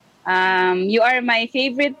You are my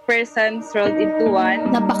favorite person rolled into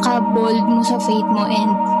one. Napaka-bold mo sa faith mo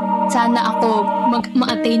and sana ako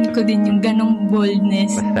ma-attain ko din yung ganong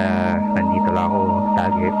boldness. Basta nandito lang ako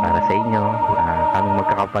lagi para sa inyo, kaming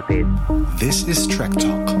magkakapatid. This is Trek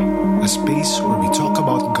Talk, a space where we talk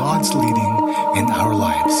about God's leading in our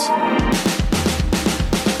lives.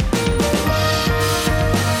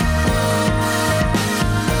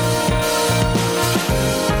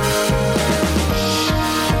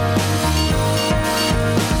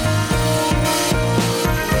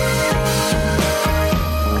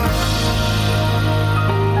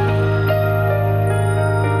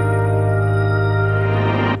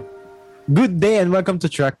 Good day and welcome to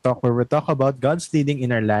Trek Talk, where we talk about God's leading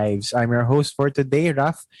in our lives. I'm your host for today,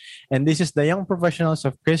 Raf, and this is the Young Professionals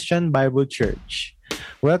of Christian Bible Church.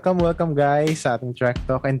 Welcome guys sa ating Trek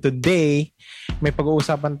Talk. And today, may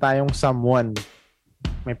pag-uusapan tayong someone.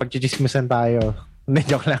 May pagchichismisan tayo. Hindi,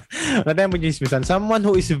 joke lang. Wala tayong pagchichismisan. Someone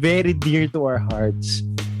who is very dear to our hearts.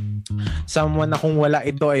 Someone na kung wala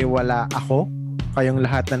ito ay wala ako. Kayong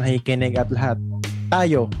lahat na nakikinig at lahat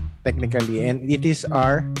tayo, technically. And it is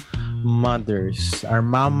our mothers, our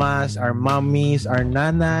mamas, our mommies, our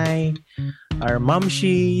nanay, our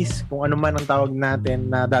momshies, kung ano man ang tawag natin,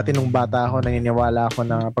 na dati nung bata ako, naniniwala ako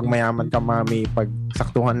na pag mayaman ka mami, pag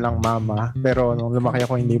saktuhan lang mama. Pero nung lumaki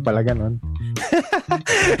ako, hindi pala ganun.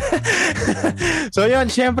 So yun,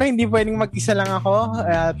 syempre hindi pwedeng mag-isa lang ako.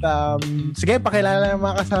 At sige, pakilala ng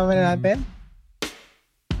mga kasama natin.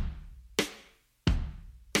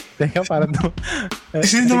 Teka, parang to.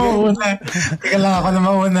 Sino mauna? Teka lang, ako na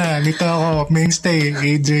mauna. Dito ako, mainstay,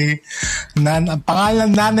 AJ.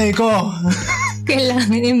 Pangalan nanay ko.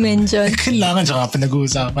 Kailangan i-mention. Kailangan, tsaka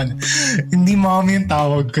pinag-uusapan. Hindi mommy yung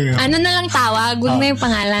tawag ko. Ano na lang tawag? Huwag na yung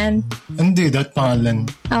pangalan. Hindi, that pangalan.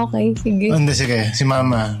 Okay, sige. Hindi, sige. Si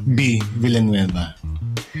Mama B. Villanueva.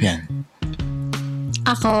 Yan.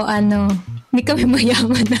 Ako, hindi kami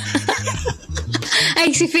mayaman na.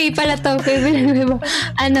 Ay, si Faye pala to.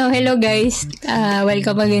 Hello guys.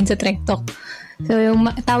 Welcome again sa Trek Talk. So, yung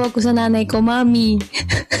tawag ko sa nanay ko, Mami.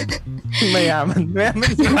 Mayaman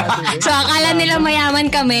si Mami. So, akala nila mayaman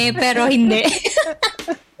kami, pero hindi.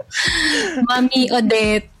 Mami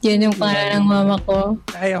Odette. Yun yung pangalan ng mama ko.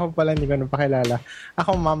 Ay, ako pala hindi ko napakilala.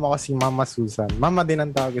 Ako, mama ko si Mama Susan. Mama din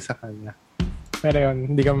ang tawag sa kanya. Pero yun,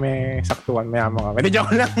 hindi kami saktuhan. Mayaman kami. Hindi,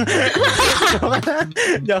 joke lang.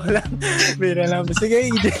 Joke lang. Bira lang. Sige,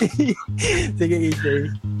 EJ. Sige, EJ.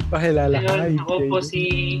 Pakilala ka, EJ. Ako po si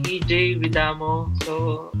EJ Vidamo.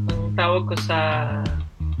 So, ang tawag ko sa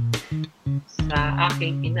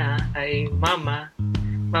aking ina ay Mama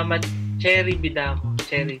Cherry Vidamo.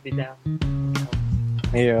 Cherry Vidamo.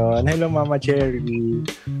 Ayun. Hello, Mama Cherry.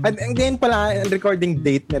 At ngayon pala, ang recording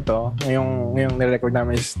date nito, ngayong nirecord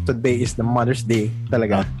namin is today is the Mother's Day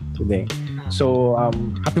talaga. Today. So,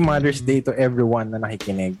 happy Mother's Day to everyone na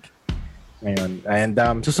nakikinig ngayon. And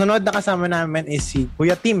susunod na kasama namin is si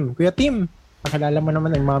Kuya Tim. Kuya Tim, nakilala mo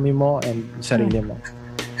naman ang mami mo and sarili mo.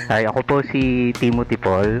 Hi, ako po si Timothy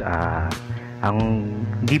Paul.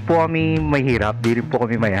 Hindi po kami mahirap, di rin po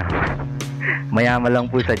kami mayaman. Mayaman lang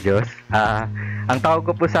po sa Diyos. Ang tawag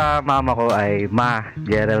ko po sa mama ko ay Ma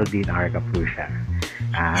Geraldine Arca po siya.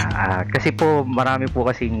 Kasi po marami po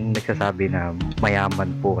kasing nagsasabi na mayaman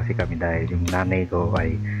po kasi kami dahil yung nanay ko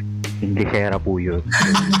ay Inglesera po yun.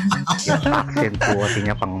 So, yung accent po kasi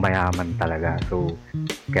niya pang mayaman talaga. So,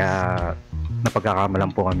 kaya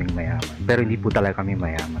napagkakamalan po kaming mayaman. Pero hindi po talaga kami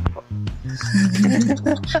mayaman po.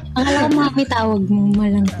 Akala ko mami tawag mo,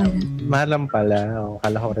 malang pala. Malang pala.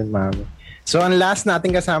 Akala ko rin mami. So, ang last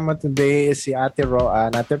nating kasama today is si Ate Roan.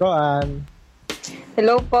 Ate Roan.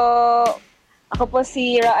 Hello po. Ako po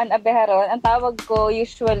si Roan Abejaron. Ang tawag ko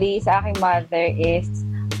usually sa aking mother is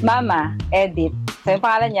Mama Edith. So, yung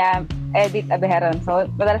pangalan niya, Edith Abejaron. So,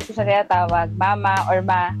 madalas ko siya tinatawag Mama or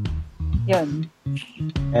Ma. Yun.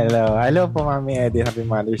 Hello. Hello po, Mami Edith. Happy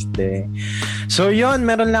Mother's Day. So, yun.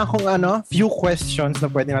 Meron lang akong few questions na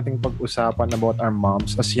pwede nating pag-usapan about our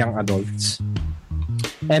moms as young adults.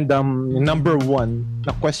 And number one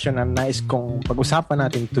na question na nais kong pag-usapan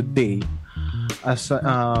natin today as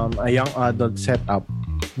a young adult setup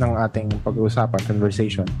ng ating pag-usapan,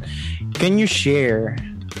 conversation. Can you share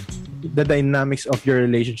the dynamics of your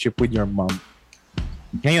relationship with your mom?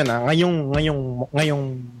 Ngayon ngayong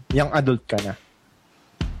young adult ka na.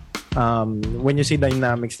 When you say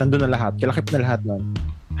dynamics, nandun na lahat. Kalakip na lahat nun.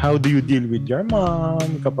 How do you deal with your mom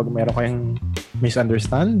kapag meron kayong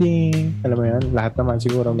misunderstanding? Alam mo yan, lahat naman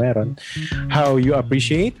siguro meron. How you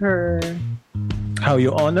appreciate her, how you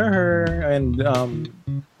honor her, and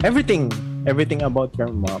everything about your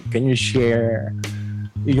mom. Can you share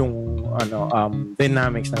yung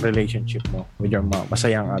dynamics ng relationship mo with your mom,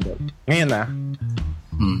 masayang adult. Ngayon na.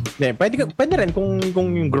 Pwede rin kung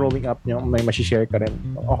yung growing up nyo, may masishare ka rin.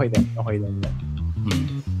 Okay din yan.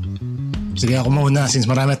 Sige, ako muna. Since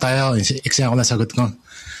marami tayo, iksi ako na sagot ko.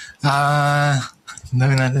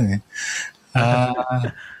 Dami natin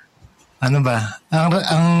ano ba?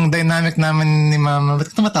 Ang dynamic namin ni Mama,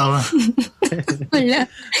 ba't ka tumatawa? Wala.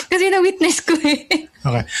 Kasi na-witness ko eh.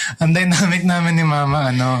 Okay. Ang dynamic namin ni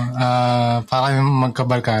Mama, para kami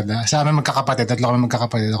magkabarkada. Sa amin magkakapatid, tatlo kami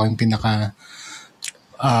magkakapatid. Ako yung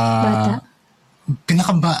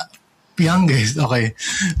bata. Youngest, okay.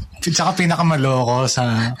 Tsaka pinakamaloko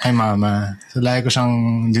kay Mama. So, lagi ko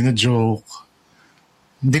siyang dino-joke.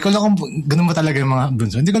 Hindi ko lang kung ganun ba talaga yung mga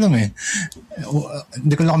bunso. Hindi ko lang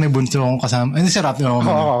Hindi ko lang kung may bunso akong kasama. Hindi, si Rap.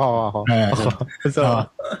 Ako.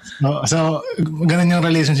 So, ganun yung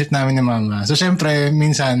relationship namin ni Mama. So, syempre,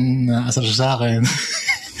 minsan, asar siya sa akin.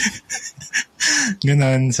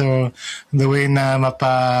 Ganun. So, the way na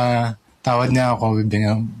mapatawad niya ako,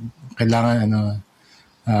 kailangan,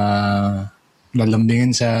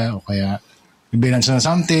 lalambingin siya, o kaya, bibilan siya ng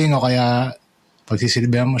something, o kaya,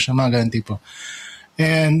 pagsisilbihan mo siya, mga ganun tipo.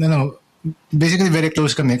 And, basically very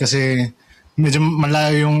close kami kasi medyo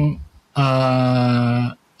malayo yung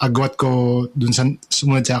agwat ko dun sa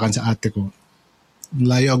sumunod sa akin sa ate ko.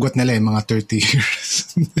 Malayo agwat nila mga 30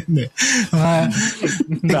 years. Mga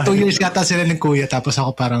 2 years yata sila ni Kuya tapos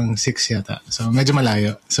ako parang 6 yata. So, medyo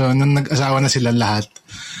malayo. So, nung nag-asawa na sila lahat,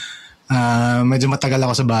 medyo matagal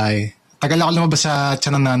ako sa bahay. Tagal ako lumabas sa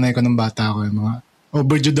tiyan ng nanay ko ng bata ko. Mga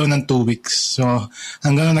overdue daw ng 2 weeks. So,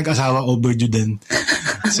 hanggang nag-asawa, overdue din.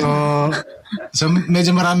 So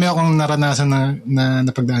medyo marami akong naranasan na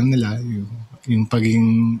napagdaan nila. Yung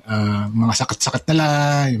paging mga sakit-sakit nila,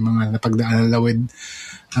 yung mga napagdaan nila with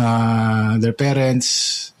their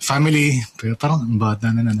parents, family. Pero parang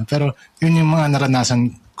bata na. Pero yun yung mga naranasan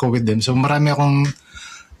ko with them. So, marami akong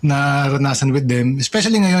naranasan with them.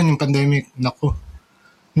 Especially ngayon, yung pandemic.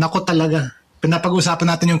 Naku talaga. Pinapag-usapan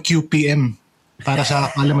natin yung QPM. Para sa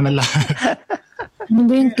alam mo na lahat. Ano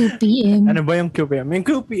ba yung 2 p.m.? Ano ba yung QPM? Yung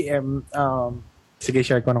QPM, sige,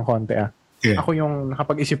 share ko ng konti Yeah. Ako yung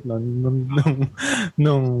nakapag-isip nung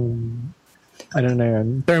ano na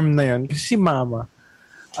yun, term na yun. Kasi si Mama,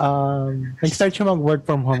 nag-start siya mag-work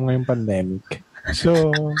from home ngayong pandemic. So,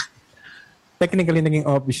 technically, naging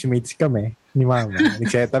office mates kami ni Mama.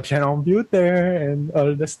 Nag-set up siya ng computer and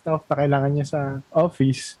all the stuff na kailangan niya sa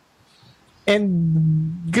office. And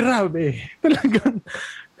grabe, talagang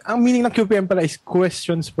ang meaning ng QPM pala is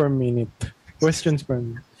questions per minute.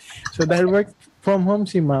 So dahil work from home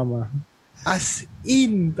si Mama, as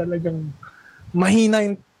in talagang mahina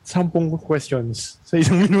yung 10 questions sa 1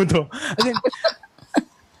 minuto. As in,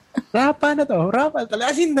 rapa na to.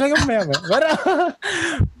 As in talagang mayama.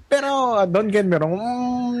 Pero don't get me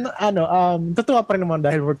wrong, totoo pa rin naman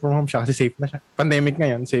dahil work from home siya kasi safe na siya. Pandemic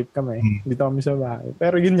ngayon, safe kami. Dito kami sa bahay.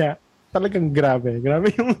 Pero yun nga, talagang grabe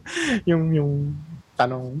yung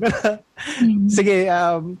tanong. Sige,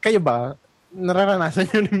 kayo ba? Nararanasan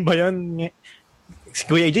nyo rin ba yun? Si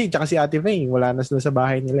Kuya AJ tsaka si Ate Faye, wala na sila sa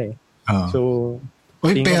bahay nila eh. So,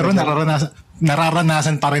 pero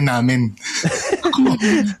nararanasan pa rin namin.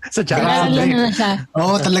 Sa chat.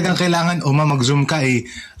 Oo, talagang kailangan, mag-zoom ka eh.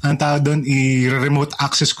 Ang tawag doon, i-remote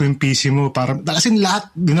access ko yung PC mo. Kasi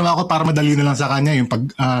lahat, ginawa ko para madali na lang sa kanya. Yung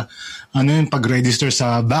pag-register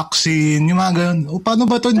sa vaccine, yung mga ganun. Paano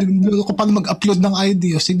ba ito? Paano mag-upload ng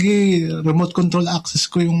ID? Sige, remote control access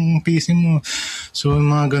ko yung PC mo. So,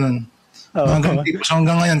 mga ganun. So,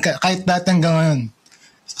 hanggang ngayon, kahit dati hanggang ngayon.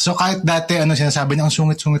 So, kahit dati, sinasabi niya, ang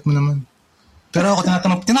sungit-sungit mo naman. Pero ako,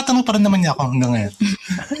 tinatanong pa rin naman niya ako hanggang ngayon.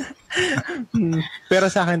 Pero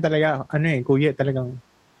sa akin talaga, Kuya, talagang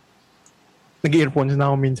nag-earphones na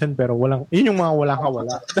ako minsan, pero yun yung mga wala.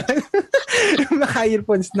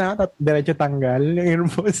 Naka-earphones na, diretso tanggal yung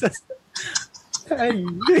earphones. Ay,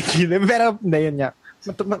 pero yun nga.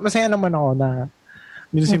 Masaya naman ako na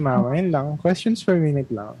dito si Mama. Yun lang. Questions per minute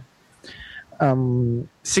lang.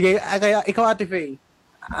 Sige, kaya ikaw, Ate Faye,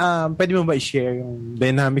 pwede mo ba i-share yung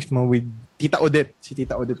dynamics mo with Tita Odette? Si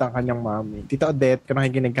Tita Odette ang kanyang mami. Tita Odette, ka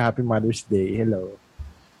nakikinig ka, Happy Mother's Day. Hello.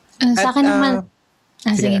 Sa akin naman.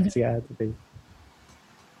 Sige. Sige, Ate Faye.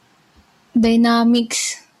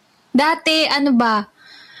 Dynamics. Dati,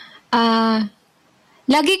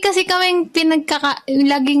 lagi kasi kaming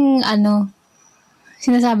laging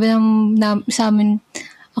sinasabi sa amin,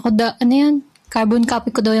 carbon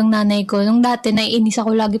copy ko daw yung nanay ko. Nung dati, naiinis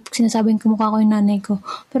ako lagi pag sinasabing kumukha ko yung nanay ko.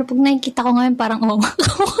 Pero pag nakikita ko ngayon, parang, kamukha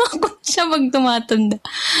ko siya pag tumatanda.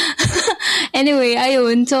 Anyway,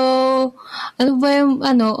 ayun. So, ano ba yung,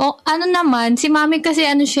 ano naman, si mami kasi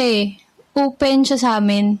siya open siya sa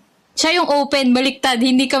amin. Siya yung open, baliktad.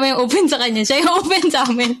 Hindi kami yung open sa kanya. Siya yung open sa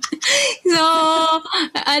amin. So,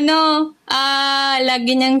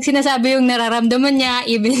 lagi niyang sinasabi yung nararamdaman niya,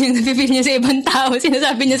 even yung napipil niya sa ibang tao,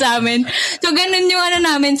 sinasabi niya sa amin. So, ganun yung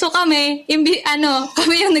namin. So, kami yung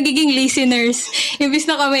nagiging listeners. Imbis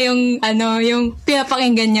na kami yung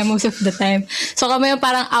pinapakinggan niya most of the time. So, kami yung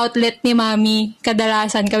parang outlet ni mami.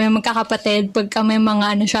 Kadalasan, kami magkakapatid. Pag kami may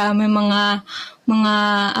mga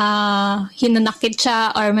hinanakit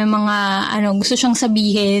siya or may mga gusto siyang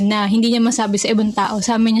sabihin na hindi niya masabi sa ibang tao.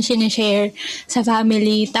 Sa amin niya sinishare sa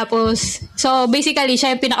family. Tapos, so basically,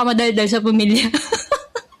 siya yung pinakamadaldal sa pamilya.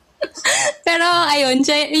 Pero ayun,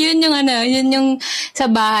 yun yung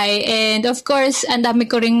sa bahay. And of course, ang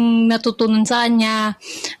dami ko ring natutunan sa kanya.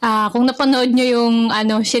 Kung napanood nyo yung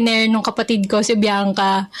shinare nung kapatid ko, si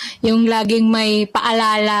Bianca, yung laging may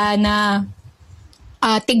paalala na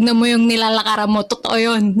tignan mo yung nilalakaran mo, totoo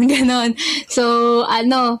yun. Ganon. So,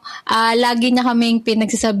 lagi niya kaming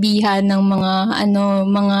pinagsasabihan ng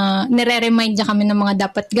mga nire-remind niya kami ng mga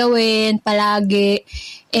dapat gawin, palagi.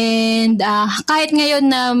 And, kahit ngayon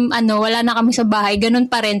na, wala na kami sa bahay, ganun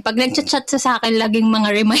pa rin. Pag nag-chat sa akin, laging mga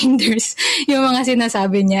reminders yung mga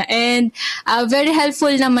sinasabi niya. And, very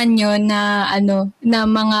helpful naman yun na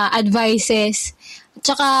mga advices.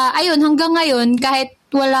 Tsaka, ayun, hanggang ngayon, kahit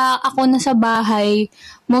wala ako na sa bahay,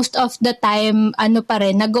 most of the time, pa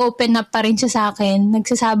rin, nag-open up pa rin siya sa akin.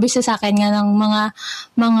 Nagsasabi siya sa akin nga ng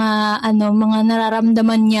mga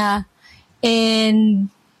nararamdaman niya.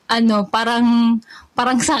 And,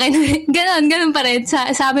 parang sa akin, ganun pa rin. Sa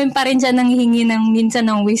amin pa rin siya nanghihingi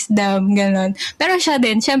minsan ng wisdom, ganun. Pero siya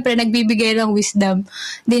din, syempre, nagbibigay ng wisdom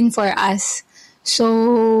din for us.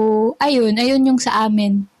 So, ayun yung sa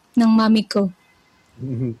amin, ng mami ko.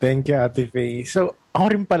 Thank you, Ate Faye. So, ako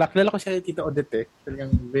rin pala, kilala ko siya kay Tita Odette. Talagang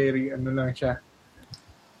very, lang siya.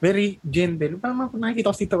 Very gentle. Parang nakikita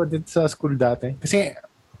ko si Tita Odette sa school dati. Kasi,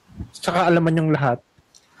 saka alaman niyang lahat.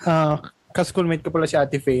 Ka-schoolmate ko pala si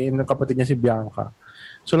Ate Faye and kapatid niya si Bianca.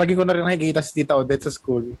 So, lagi ko na rin nakikita si Tita Odette sa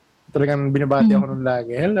school. Talagang binabati ako nun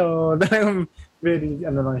lagi. Hello! Talagang very,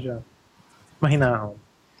 lang siya. Mahinahon.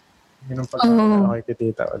 Yun ang pag-ako kay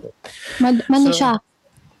Tita Odette. Siya?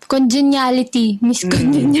 Congeniality. Miss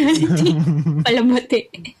Congeniality. Palamati.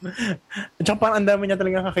 At saka parang ang dami niya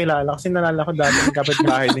talagang kakilala. Kasi nalala ko dati,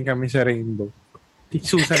 kapit-bahay din kami sa Rainbow.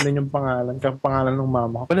 Susan din yung pangalan. Pangalan ng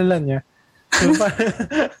mama ko. Palala niya. So,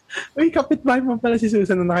 uy, kapit-bahay mo pala si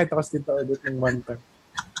Susan nung nakita ko si Tito Odette ng one time.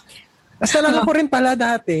 Tapos nalala ko rin pala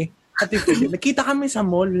dati, nakita kami sa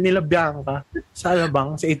mall nila Bianca sa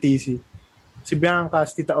Alabang, sa ATC. Si Bianca,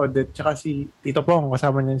 si Tita Odette, tsaka si Tito Pong,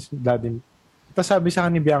 kasama niya si Daddy. Tapos sabi sa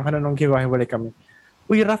akin ni Bianca na nung kiwahiwalay kami,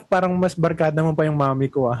 uy, Raf, parang mas barkada mo pa yung mami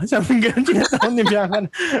ko, ah. Sabi gano'n, sinatawag ni Bianca.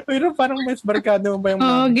 Uy, Raf, parang mas barkada mo pa yung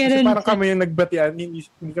mami. Kasi parang kami yung nagbatian, hindi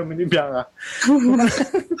kami ni Bianca.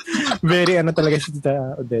 Very talaga si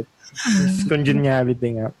Tita Odette.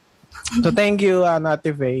 Congeniality nga. So, thank you,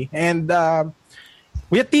 Ate Faye. And,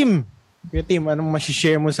 Kuya Tim, anong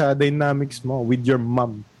masishare mo sa dynamics mo with your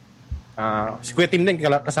mom? Si Kuya Tim din,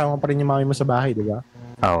 kasama pa rin yung mami mo sa bahay, di ba?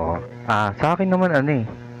 Oo. Sa akin naman,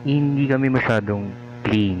 hindi kami masyadong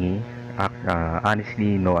clingy.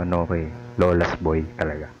 Honestly, lola's boy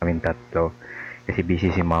talaga. Kaming tatlo. Kasi busy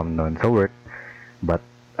si mom noon sa work. But,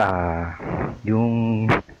 yun,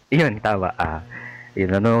 tawa.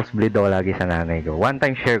 Nosebleed ako lagi sa nanay ko. One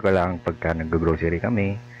time share ko lang pagka nag-grocery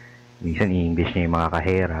kami. Minsan, i-English niya yung mga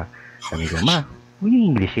kahera. Sabi ko, ma, huwag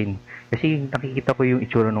yung Englishin. Kasi nakikita ko yung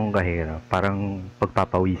itsura ng kahera. Parang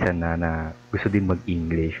pagpapawisan na gusto din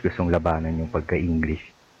mag-English. Gustong labanan yung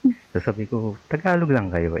pagka-English. So sabi ko, Tagalog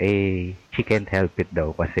lang kayo. She can't help it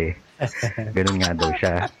daw kasi ganun nga daw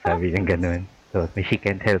siya. Sabi niya ganun. So, she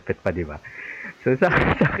can't help it pa, di ba? So sa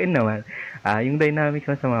akin naman, yung dynamics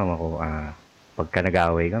sa mama ko, pagka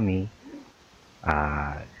nag-away kami,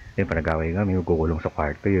 magkukulong sa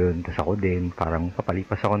kwarto yun. Tapos ako din, parang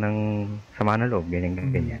papalipas ako ng sama na loob,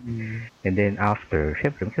 ganyan. And then after,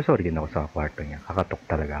 syempre, magsasorry din ako sa kwarto niya. Kakatok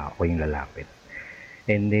talaga ako yung lalapit.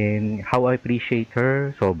 And then, how I appreciate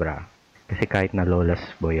her, sobra. Kasi kahit na lola's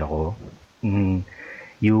boy ako,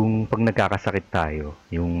 yung pag nagkakasakit tayo,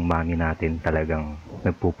 yung mami natin talagang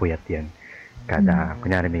nagpupuyat yan.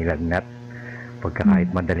 Kunyari may lagnat, pagka kahit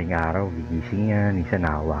madaling araw, gigising yan, minsan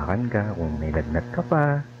nahawakan ka, kung may lagnat ka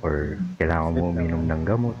pa, or kailangan mo uminom ng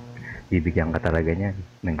gamot, bibigyan ka talaga niyan,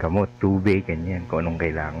 ng gamot, tubig, ganyan, kung anong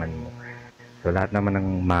kailangan mo. So, lahat naman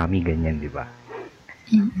ng mami, ganyan, di ba?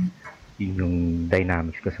 Yung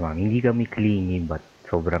dynamics ko sa mami, hindi kami clingy, but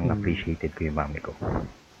sobrang appreciated ko yung mami ko.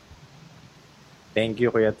 Thank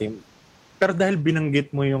you, Kuya Tim. Pero dahil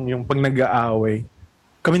binanggit mo yung pag nag-aaway,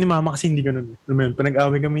 kami ni Mama kasi hindi ganun. Pag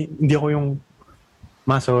nag-aaway kami, hindi ako yung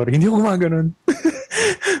sorry. Hindi ako gumaganon.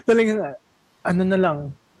 Talagang, ano na lang.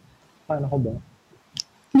 Paano ko ba?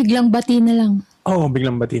 Biglang bati na lang. Oo,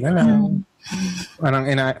 biglang bati na lang. Parang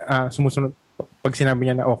sumusunod. Pag sinabi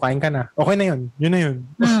niya na, kain ka na. Okay na yun. Yun na yun.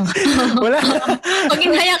 Wala. Pag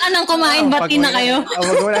inaya ka ng kumain, bati na kayo.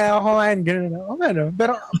 Pag wala ako kumain, gano'n na. Ano.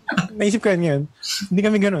 Pero, naisip ko yan. Hindi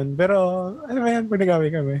kami gano'n. Pero, ano ba yan, pag nag-away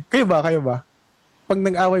kami? Kayo ba? Pag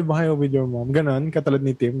nag-away ba kayo with your mom? Gano'n, katulad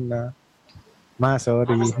ni Tim na,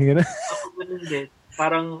 sorry. Gano'n. Ako ganun din.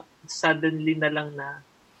 Parang suddenly na lang na,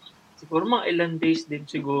 siguro mga ilang days din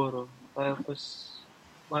siguro. Tapos,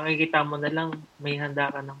 makikita mo na lang, may handa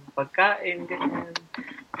ka ng pagkain, ganyan.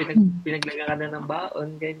 Pinaglagyan ka na ng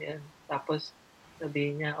baon, ganyan. Tapos,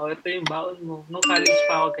 sabihin niya, ito yung baon mo. Nung college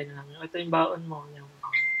pa ako, ganyan. Ito yung baon mo. Ganyan.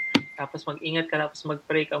 Tapos, mag-ingat ka, tapos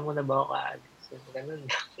mag-pray ka muna bago ka alis. So, ganun.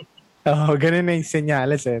 Ganun na yung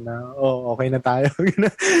senyales na, okay na tayo.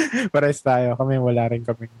 Pares tayo. Kami, wala rin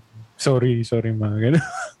kami. Sorry, ma. Ganun.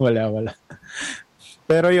 Wala.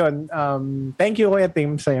 Pero yun, thank you, Kuya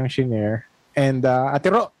Tim, sa yung shinare. And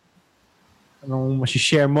Ate Ro, anong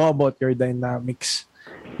masishare mo about your dynamics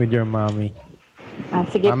with your mommy?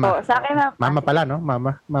 Sige Mama. po. Sa akin na... Mama pala, no?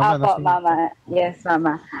 Mama. Opo, Mama. Yes,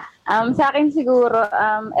 Mama. Sa akin siguro,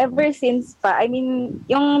 ever since pa, I mean,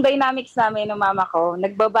 yung dynamics namin ng mama ko,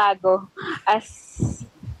 nagbabago as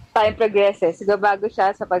time progresses. Nagbabago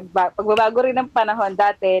siya sa pagbabago rin ng panahon.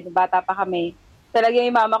 Dati, bata pa kami, talaga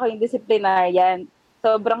yung mama ko yung disciplinarian.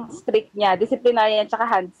 Sobrang strict niya. Disciplinarian tsaka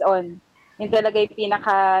hands-on. Yung talaga yung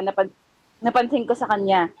pinaka napansin ko sa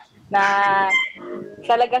kanya na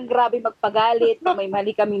talagang grabe magpagalit, may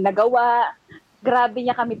mali kaming nagawa, grabe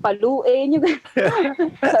niya kami paluin, yung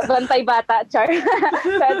sa bantay bata, char.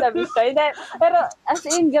 Sabi ko. Pero as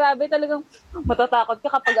in, grabe talagang matatakot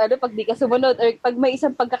ka pag di ka sumunod or pag may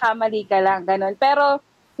isang pagkakamali ka lang, ganun. Pero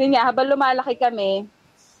yun nga, habang lumalaki kami,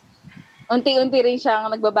 unti-unti rin siyang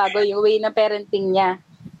nagbabago yung way ng parenting niya.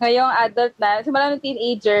 Ngayong adult na, simula ng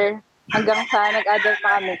teenager, hanggang sa nag-adult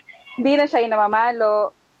na kami, hindi na siya yung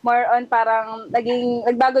namamalo. More on parang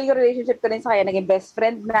nagbago yung relationship ko rin sa kanya. Naging best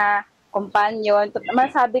friend na, companion.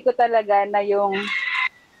 Masabi ko talaga na yung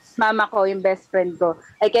mama ko, yung best friend ko.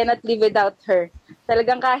 I cannot live without her.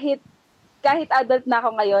 Talagang kahit adult na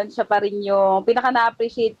ako ngayon, siya pa rin yung pinaka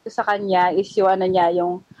na-appreciate ko sa kanya is yung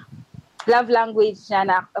yung love language niya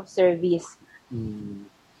na act of service.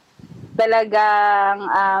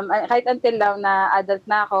 Talagang kahit until now na adult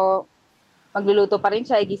na ako, magluluto pa rin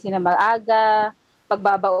siya, igising na mag-aga,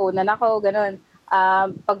 pagbabaunan ako, ganun.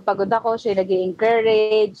 Pagpagod ako, siya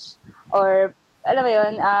nag-i-encourage, or, alam mo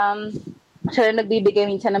yun, siya nagbibigay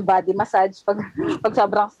minsan ng body massage pag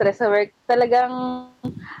sobrang stress sa work. Talagang,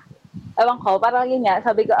 ewan ko, parang yun nga,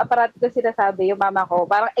 sabi ko, aparat ko sinasabi, yung mama ko,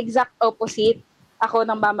 parang exact opposite ako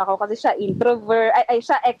ng mama ko, kasi siya introvert,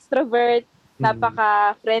 siya extrovert,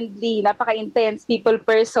 napaka-friendly, napaka-intense, people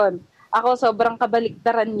person. Ako, sobrang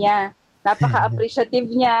kabaliktaran niya.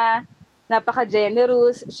 Napaka-appreciative niya,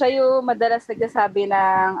 napaka-generous. Siya yung madalas nagsasabi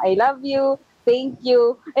ng I love you, thank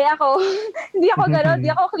you. Ako, hindi ako gano'n,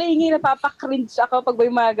 hindi ako clingy, napapa-cringe ako pag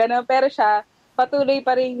may mga gano'n. Pero siya, patuloy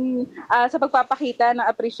pa rin sa pagpapakita ng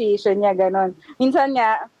appreciation niya, gano'n. Minsan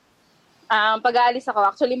nga, pag-aalis ako,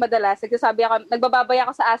 actually madalas, nagbababay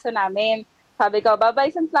ako sa aso namin. Sabi ko,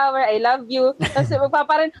 bye-bye sunflower, I love you. Tapos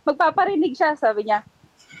magpaparinig siya, sabi niya,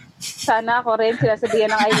 sana ako rin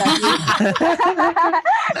sinasabihan ng I love you.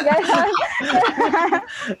 Ganon.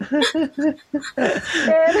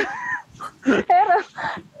 pero,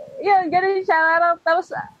 yun, ganun siya.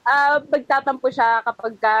 Tapos, pagtatampo siya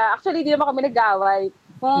kapag, actually, di naman kami nag-aaway.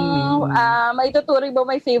 Kung maituturing mo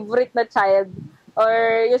may favorite na child,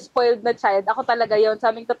 or yung spoiled na child, ako talaga yun.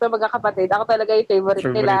 Sa aming tatlo magkakapatid, ako talaga yung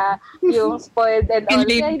favorite nila, yung spoiled and all.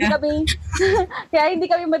 Kaya hindi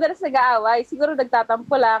kami madalas nag-aaway. Siguro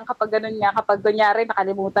nagtatampo lang kapag ganun nga, kapag kunyari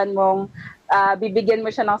nakalimutan mong bibigyan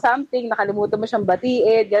mo siya ng something, nakalimutan mo siyang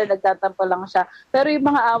batiin, gano'n, nagtatampo lang siya. Pero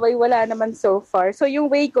yung mga away, wala naman so far. So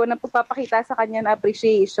yung way ko na pagpapakita sa kanya na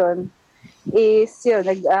appreciation is yun,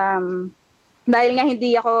 dahil nga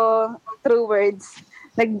hindi ako through words,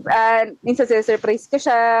 minsan surprise ko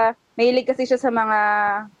siya. Mahilig kasi siya sa mga,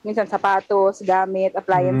 minsan sapatos, gamit,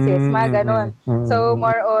 appliances, mga ganon. So,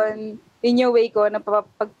 more on, yun yung way ko na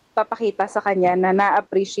pagpapakita sa kanya na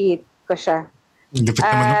na-appreciate ko siya. Dapat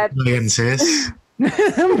naman ng appliances.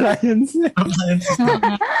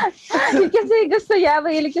 Kasi gusto niya,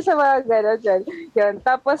 mahilig siya sa mga ganon. Yun.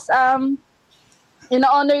 Tapos,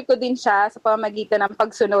 ina-honor ko din siya sa pamamagitan ng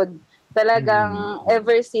pagsunod. Talagang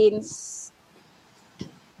ever since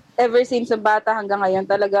yung bata hanggang ngayon,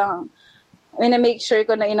 talagang make sure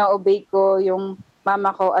ko na ina-obey ko yung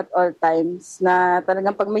mama ko at all times. Na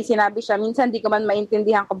talagang pag may sinabi siya, minsan di ko man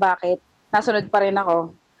maintindihan ko bakit, nasunod pa rin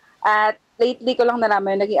ako. At lately ko lang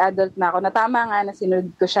nalaman, naging adult na ako, na tama nga na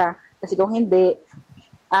sinunod ko siya. Kasi kung hindi,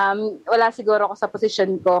 wala siguro ako sa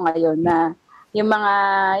position ko ngayon na yung mga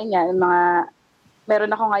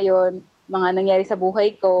meron ako ngayon, mga nangyari sa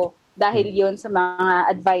buhay ko, dahil yun sa mga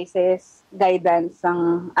advices, guidance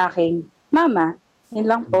ng aking mama. Yun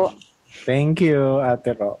lang po. Thank you,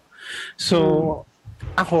 Ate Ro. So,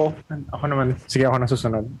 ako naman, sige ako na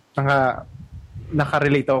susunod.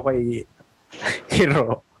 Nakarelate ako kay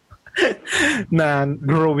Hero na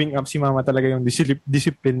growing up si mama talaga yung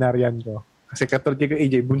disciplinarian ko. Kasi katulad kay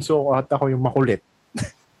AJ, bunso ko at ako yung makulit.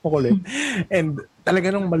 Makulit. And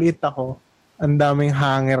talaga nung maliit ako, ang daming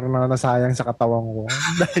hanger na nasayang sa katawan ko.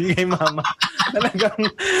 Dahil kay mama, talagang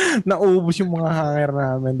naubos yung mga hanger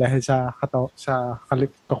namin dahil sa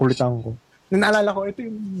kakulitan ko. Naalala ko, ito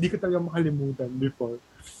yung hindi ko talaga makalimutan before.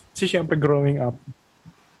 Kasi syempre growing up,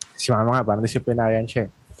 si mama nga, parang disciplinarian siya.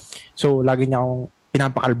 So, lagi niya akong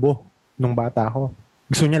pinapakalbo nung bata ako.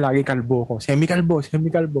 Gusto niya lagi kalbo ko. Semi-kalbo.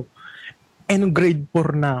 Eh, nung grade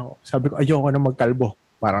 4 na ako, sabi ko, ayoko na magkalbo.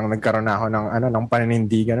 Parang nagkaroon na ako ng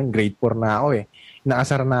paninindigan ng grade 4 na ako eh.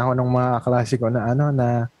 Inaasar na ako ng mga klase ko na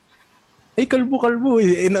kalbo.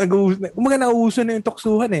 Umaga nauuso na yung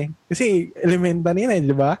tuksuhan eh. Kasi elementary na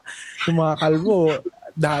di ba? Yung mga kalbo,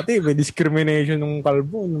 dati may discrimination ng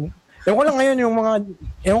kalbo. Ewan ko lang ngayon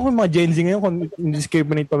yung mga Gen Z ngayon kung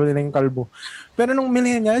discriminate pa ba nila yung kalbo. Pero nung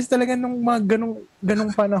millennials, talaga nung mga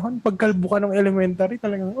ganong panahon, pag kalbo ka ng elementary,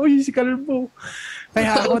 talagang, si kalbo.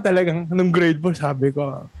 Kaya ako talagang, nung grade 4, sabi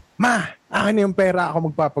ko, Ma, akin yung pera, ako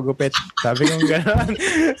magpapagupit. Sabi ko gano'n.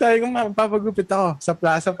 Sabi ko, Ma, magpapagupit ako. Sa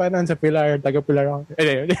plaza pa nun, sa Pilar, taga-Pilar ako.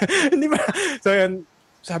 Hindi ba? So yun,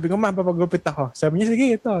 sabi ko, Ma, papagupit ako. Sabi niya,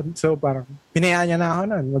 sige, ito. So parang, pinayaan niya na ako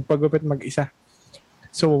nun, magpagupit mag-isa.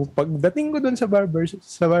 So, pagdating ko doon sa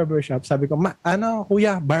barbershop, sabi ko,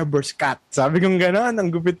 kuya, barber's cut. Sabi ko gano'n,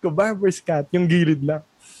 ang gupit ko, barber's cut, yung gilid lang.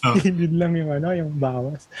 Oh. Gilid lang yung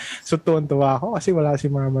bawas. So, tuwan-tuwa ako kasi wala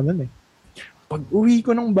si mama nun eh. Pag uwi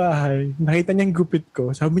ko ng bahay, nakita niya yung gupit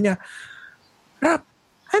ko, sabi niya, Rap,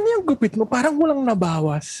 ano yung gupit mo? Parang walang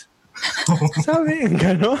nabawas. Sabi,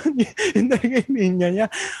 gano'n. Yung talaga yung linya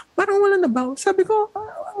niya. Parang walang nabawas. Sabi ko,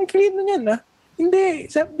 ang clean na yan Hindi.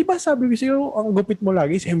 Di ba sabi ko sa'yo, ang gupit mo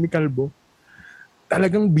lagi, semi-kalbo.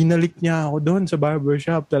 Talagang binalik niya ako doon sa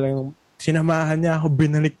barbershop. Talagang sinamahan niya ako,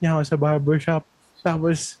 binalik niya ako sa barbershop.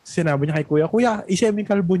 Tapos sinabi niya kay Kuya,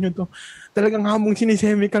 i-semi-kalbo niyo to. Talagang hamong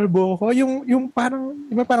sinisemi-kalbo ko. Yung parang,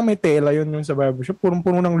 di ba parang may tela yun yung sa barbershop.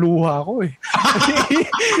 Purong-puno ng luha ko eh.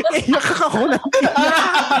 Iyak ako na.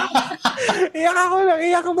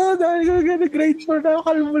 Iyak ako na. Dahil grade 4 na ako,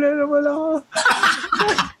 kalbo na naman ako.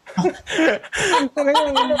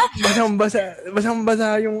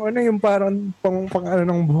 Basang-basa yung parang pang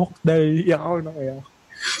ng buhok dahil iyak ako na kaya.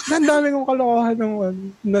 Ang dami kong kalokohan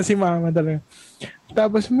na si mama talaga.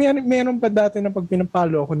 Tapos meron pa dati na pag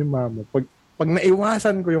pinapalo ako ni mama, pag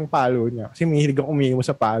naiwasan ko yung palo niya, kasi mahilig ako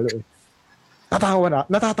umiiwas sa palo eh.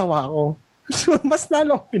 Natatawa ako. So, mas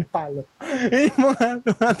lalo ako pinapalo. Yung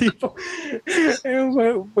mga tipo.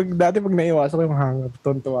 Dati pag naiwasan ko yung hangap,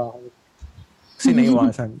 tontuwa ako. Kasi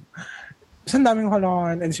naiwasan. Kasi ang daming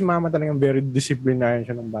kalokohan. And si mama talagang very disciplinarian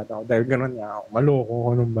siya ng bata ko. Dahil gano'n niya ako. Maloko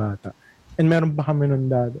ko ng bata. And meron pa kami nun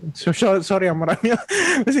dati. So, sorry, marami.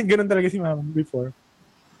 Kasi gano'n talaga si mama before.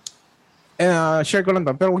 Share ko lang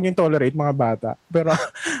to. Pero huwag niyo tolerate mga bata. Pero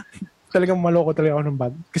talagang maloko talaga ako ng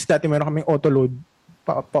bata. Kasi dati meron kaming autoload.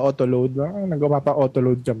 Pa-autoload. Nagawa pa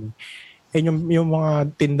autoload kami. And yung mga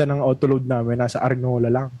tinda ng autoload namin nasa Arnola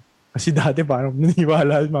lang. Kasi dati parang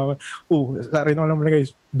naniwala mama, sa Arinola mo na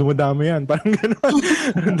guys, dumadami yan. Parang gano'n.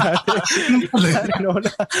 Dati, sa Arinola.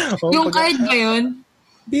 Yung card ba yun?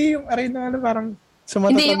 Hindi, yung Arinola parang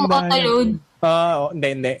sumatatanda. Hindi, yung autoload.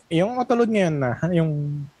 Hindi. Yung autoload ngayon na,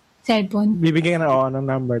 yung cellphone. Bibigyan na ng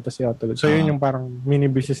number to si autoload. So yun yung parang mini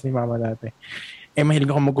business ni mama dati. Mahilig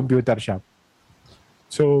ako mag-computer shop.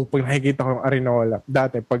 So, pag nakikita ko yung Arinola,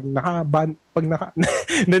 dati,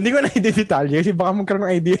 hindi ko na i-detalye kasi baka magkaroon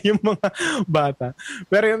ng idea yung mga bata.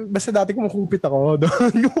 Pero yun, basta dati kumukupit ako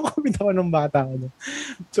doon. Kumukupit ako ng bata ko doon.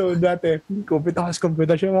 So, dati, kumupit ako sa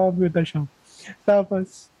computer shop.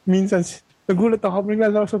 Tapos, minsan, nagulat ako,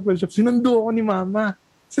 naglalaro sa computer shop, sinundo ako ni mama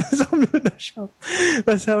sa computer shop.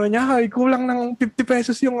 Tapos sabi niya, kulang ng 50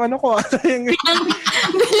 pesos yung ko.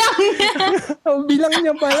 Bilang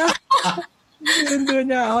niya pala. Doon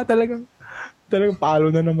niya ako talagang Talagang palo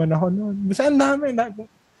na naman ako noon. Basta ang dami.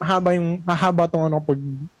 Mahaba tong pag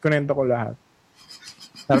kunento ko lahat.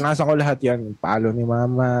 Naranasan ko lahat yan. Palo ni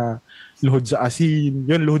mama, luhod sa asin.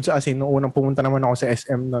 Yun, luhod sa asin. Noong unang pumunta naman ako sa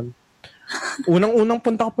SM noon. Unang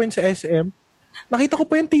punta ko po yun sa SM. Nakita ko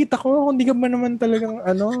pa yung tita ko. Hindi ka ba naman talagang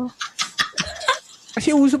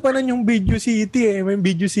Kasi uso pa nun yung Video City eh. May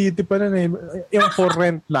Video City pa nun eh. Yung for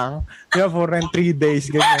rent lang. Yung for rent 3 days.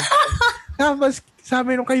 Ganyan. Tapos,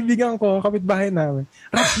 sabi nung kaibigan ko, kapitbahay namin,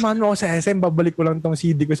 Raps, man mo ako sa SM, babalik ko lang tong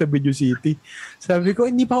CD ko sa Video City. Sabi ko,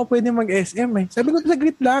 hindi pa ako pwede mag-SM eh. Sabi ko,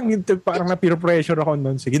 saglit lang. Parang na-peer pressure ako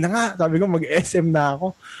noon. Sige na nga. Sabi ko, mag-SM na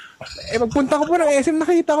ako. Magpunta ko po ng SM,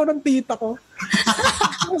 nakita ko ng tita ko.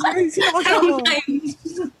 Sino ko siya ako?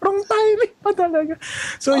 Wrong timing pa talaga.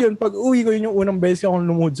 So yun, pag uwi ko, yun yung unang beses akong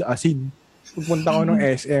lumuhod sa asin. Pagpunta ko ng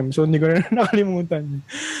SM. So hindi ko na nakalimutan.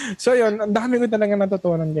 So yun, ang dami ko talaga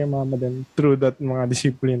natutunan kay mama din through that mga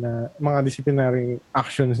disciplinary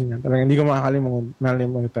actions niya. Talagang hindi ko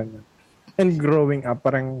makakalimutan yun. And growing up,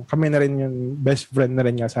 parang kami na rin yung best friend na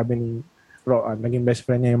rin niya, sabi ni Roan. Naging best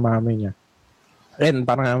friend niya yung mami niya. And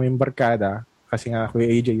parang aming barkada, kasi nga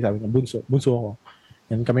Kuya AJ, sabi niya, bunso ako.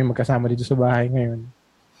 Yan kami magkasama dito sa bahay ngayon.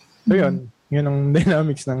 So yun ang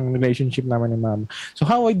dynamics ng relationship naman ni mama. So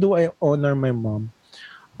how do I honor my mom?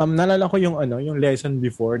 Nalala ko yung lesson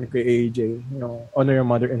before ni Kuya AJ, honor your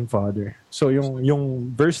mother and father. So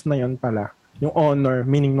yung verse na yun pala, yung honor,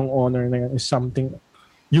 meaning ng honor na yun is something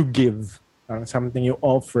you give, something you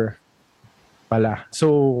offer pala.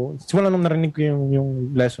 So simula nung narinig ko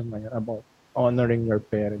yung lesson na yun about honoring your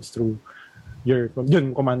parents through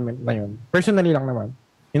yun commandment na yun. Personally lang naman.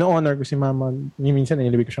 Ino-honor ko si mama. Minsan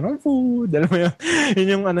nilibig ko siya ng food. Alam mo yun. Yun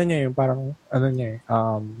yung yung parang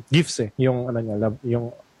gifts eh. Yung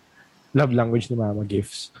yung love language ni mama,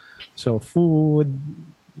 gifts. So food,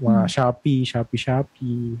 mga Shopee.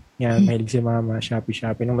 Yan, mahilig si mama,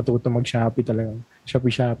 Shopee. Nung matuto mag-Shopee talagang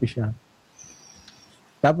Shopee siya.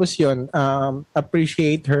 Tapos yun,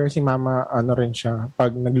 appreciate her si mama, rin siya.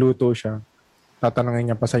 Pag nagluto siya,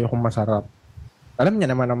 tatanungin niya pa sa'yo kung masarap. Alam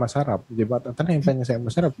niya naman na masarap, di ba? Tatanungin pa niya sa'yo,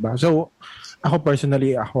 masarap ba? So, ako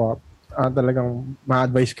personally, talagang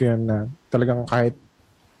ma-advise ko yun na talagang kahit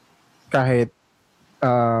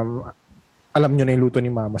alam niyo na yung luto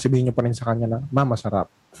ni mama, sabihin niyo pa rin sa kanya na, mama, masarap.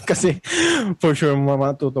 Kasi, for sure,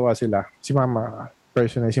 matutuwa sila. Si mama,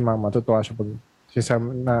 personally, tutuwa siya pag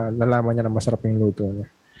nalaman niya na masarap yung luto niya.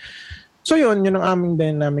 So, yun ang aming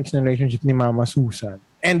dynamics ng relationship ni Mama Susan.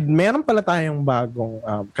 And meron pala tayong bagong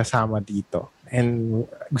kasama dito. And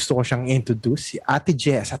gusto ko siyang introduce, si Ate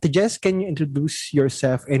Jess. Ate Jess, can you introduce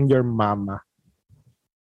yourself and your mama?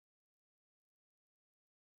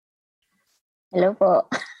 Hello po.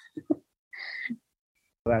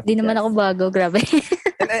 Di naman ako bago, grabe.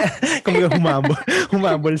 Kung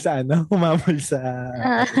humabol sa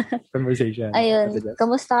conversation. Ayun,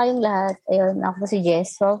 kamusta kayong lahat? Ayun, ako si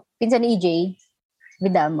Jess. So, pinsan ni EJ,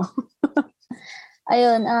 Vidamo.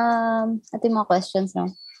 Ayun, ito yung mga questions, no?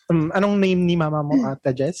 Anong name ni mama mo,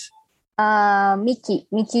 Ate Jess? Mickey.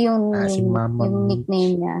 Mickey yung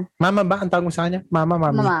nickname niya. Mama ba? Ang tawag mo sa kanya?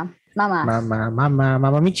 Mama.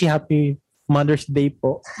 Mama Mickey, happy Mother's Day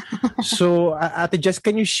po. So, Ate Jess,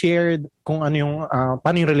 can you share kung ano yung,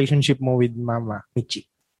 paano yung relationship mo with Mama Michi?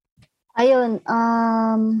 Ayun,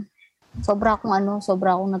 sobra akong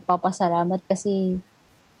nagpapasalamat kasi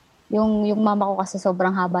yung mama ko kasi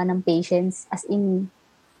sobrang haba ng patience. As in,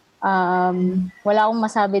 wala akong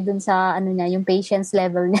masabi dun sa yung patience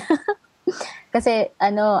level niya. Kasi,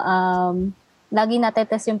 lagi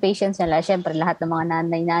natetest yung patience nila. Siyempre, lahat ng mga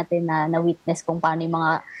nanay natin na witness kung paano yung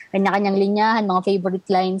mga kanya-kanyang linyahan, mga favorite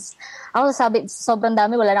lines. Ako sobrang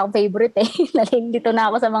dami, wala na akong favorite eh. Nalilito na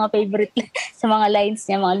ako sa mga favorite, sa mga lines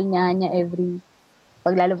niya, mga linyahan niya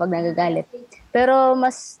lalo pag nagagalit. Pero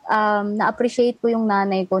mas na-appreciate ko yung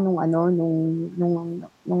nanay ko nung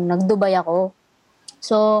nag-Dubai ako.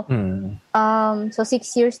 So, 6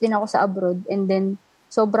 years din ako sa abroad, and then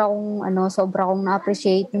sobra kong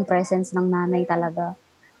na-appreciate yung presence ng nanay talaga.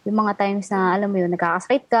 Yung mga times na, alam mo yun,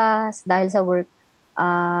 nagkakasakit ka dahil sa work.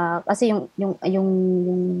 Kasi yung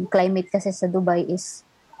climate kasi sa Dubai is,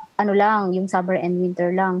 yung summer and winter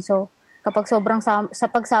lang. So, kapag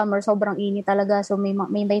pag summer, sobrang init talaga. So,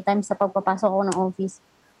 may times sa pagpapasok ako ng office,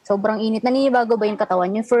 sobrang init. Naninibago ba yung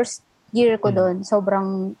katawan? Yung first year ko doon,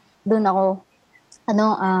 doon ako,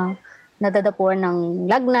 nadadapuan ng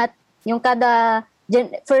lagnat. Yung kada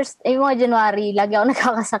yung mga January, lagi ako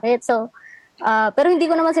nakakasakit. So, pero hindi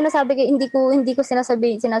ko naman sinasabi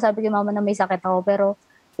kay mama na may sakit ako. Pero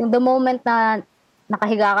yung the moment na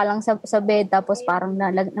nakahiga ka lang sa bed, tapos parang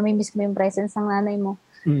namimiss mo yung presence ng nanay mo.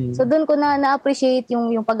 So, doon ko na-appreciate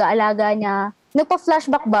yung pag-aalaga niya,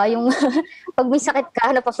 nagpa-flashback ba yung pag may sakit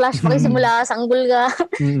ka, nagpa-flashback yung simula, sanggol ka.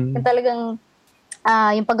 Yung talagang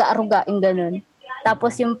yung pag-aaruga, yung ganun.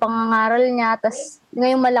 Tapos yung pangangaral niya, tapos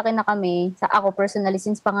ngayong malaki na kami, sa ako personally,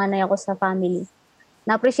 since panganay ako sa family,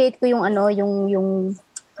 na-appreciate ko yung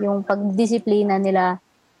yung pagdisiplina nila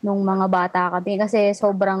nung mga bata kami kasi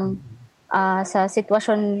sobrang sa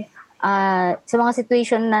sitwasyon sa mga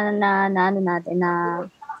situation na ano natin na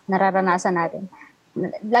nararanasan natin.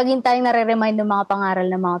 Laging tayong nare-remind ng mga pangaral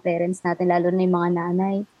ng mga parents natin, lalo na yung mga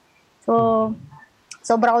nanay. So,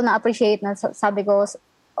 sobra ko na-appreciate na sabi ko,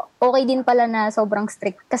 okay din pala na sobrang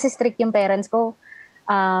strict. Kasi strict yung parents ko.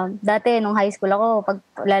 Dati, nung high school ako, pag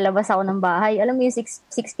lalabas ako ng bahay, alam mo yung 6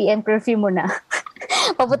 p.m. curfew mo na.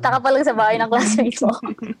 Papunta ka pa lang sa bahay ng classmate mo.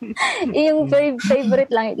 Yung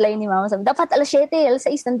favorite line ni mama, sabi, dapat alas 7, alas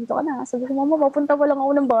 6, nandito ka na. Sabi ko, mama, papunta pa lang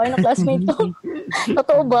ako ng bahay ng classmate ko.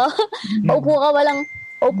 Totoo ba? Paupo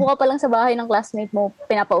ka pa lang sa bahay ng classmate mo,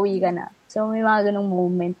 pinapauwi ka na. So, may mga ganong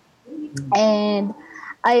moment. And,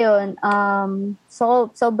 ayun,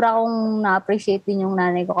 so, sobra akong na-appreciate din yung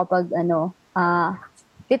nanay ko kapag,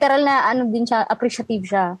 literal na, din siya, appreciative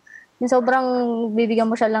siya. Yung sobrang bibigyan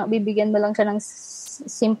mo lang siya ng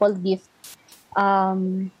simple gift.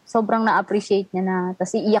 Sobrang na-appreciate niya na.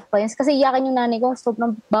 Tapos iiyak pa yun. Kasi iyakin yung nanay ko,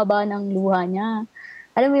 sobrang baba ng luha niya.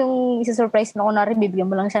 Alam mo yung isa-surprise mo, kunwari bibigyan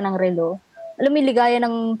mo lang siya ng relo. Alam mo yung ligaya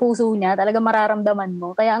ng puso niya, talaga mararamdaman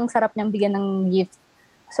mo. Kaya ang sarap niyang bigyan ng gift.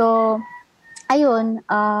 So, ayun,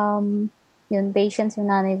 yun, patience yung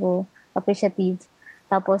nanay ko, appreciative.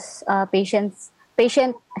 Tapos,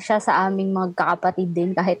 patient siya sa aming magkakapatid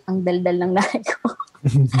din kahit ang daldal ng nanay ko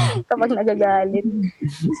kapag nagagalit.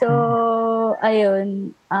 So,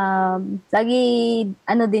 ayun, lagi,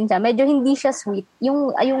 din siya, medyo hindi siya sweet.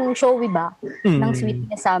 Yung showy ba, ng sweet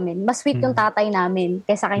niya sa amin. Mas sweet yung tatay namin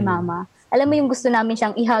kaysa kay mama. Alam mo yung gusto namin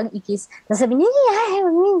siyang ihag, i-kiss. Tapos sabi niya,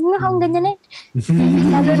 akong ganyan eh.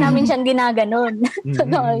 Lalo namin siyang ginaganon.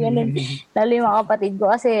 Lalo yung mga kapatid ko.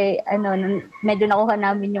 Kasi, medyo nakuha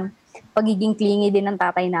namin yung pagiging clingy din ng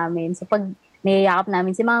tatay namin. So, pag niyayakap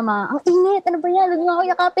namin si mama, ang init, ano ba yan? Huwag mo ako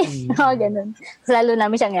yakapin. Ganon. So, lalo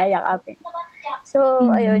namin siyang yayakapin. So,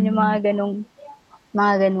 ayun, yung mga ganong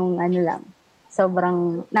lang.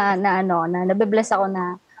 Sobrang, nabibless ako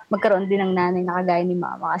na magkaroon din ng nanay na kagaya ni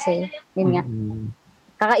mama kasi yun nga,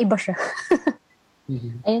 kakaiba siya.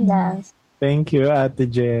 Ayun lang. Thank you, Ate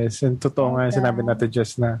Jess. And totoo nga sinabi natin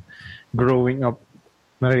Jess na growing up,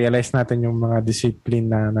 na-realize natin yung mga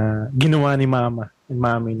discipline na ginawa ni mama and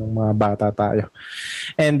mami nung mga bata tayo.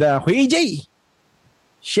 And Kuya AJ,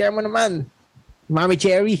 share mo naman. Mami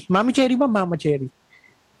Cherry. Mami Cherry ba? Mama Cherry?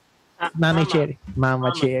 Nanay Cherry.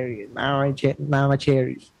 Mama Cherry. Mama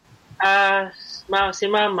Cherry. Si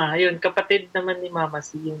Mama, yun, kapatid naman ni Mama,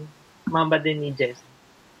 yung mama din ni Jess.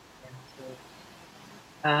 So,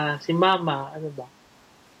 si Mama, ano ba?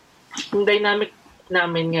 Yung dynamic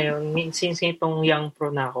namin ngayon, since itong young pro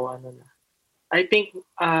na ako, I think,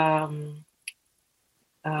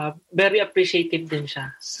 very appreciative din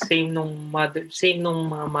siya. Same nung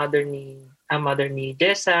mga mother ni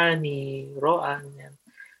Jessa, ni Roan. Yan.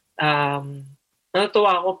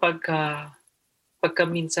 Natutuwa ako pagka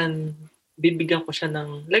minsan bibigyan ko siya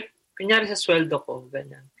ng, like, kunyari sa sweldo ko,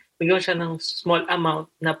 ganyan. Bigyan ko siya ng small amount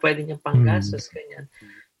na pwede niyang panggastos, ganyan.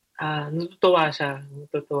 Natutuwa siya.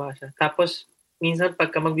 Tapos, minsan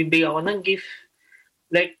pagka magbibigay ako ng gift,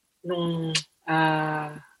 like, nung,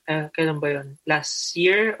 kailan ba yun? Last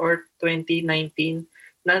year or 2019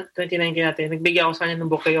 natin, nagbigay ako sa kanya ng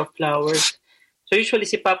bouquet of flowers. So, usually,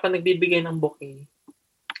 si Papa nagbibigay ng bouquet.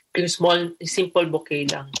 Yung simple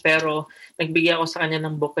bouquet lang. Pero, nagbigay ako sa kanya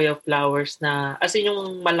ng bouquet of flowers na, as in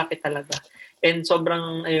yung malaki talaga. And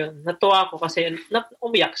sobrang, natuwa ako kasi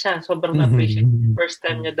umiyak siya. Sobrang na-appreciate. First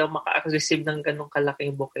time niya daw maka-receive ng ganong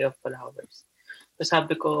kalaking bouquet of flowers. So,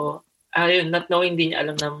 sabi ko, not knowing, hindi niya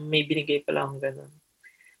alam na may binigay pala akong ganon.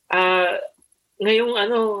 Ngayong,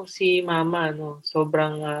 si Mama,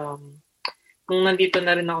 sobrang, kung nandito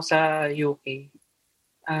na rin ako sa UK,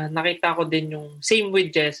 nakita ko din yung same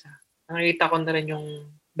with Jessa. Nakita ko na rin yung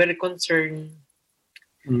very concerned.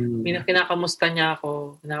 Kinakamusta niya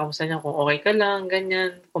kung okay ka lang,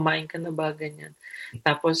 ganyan, kumain ka na ba, ganyan.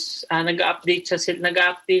 Tapos nag-update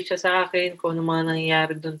siya sa akin kung ano mga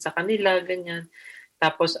nangyayari doon sa kanila, ganyan.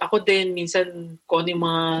 Tapos ako din minsan kung ano yung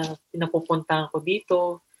mga pinapupuntahan ko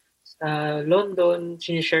dito sa London,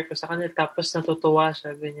 sinishare ko sa kanila, tapos natutuwa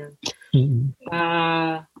siya, ganyan.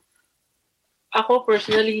 Ako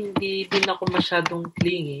personally, hindi din ako masyadong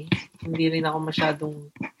clingy. Hindi rin ako masyadong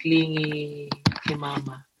clingy kay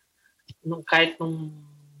Mama. Kahit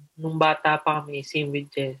nung bata pa kami, same with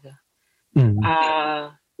Jessa.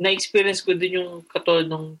 na-experience ko din yung katulad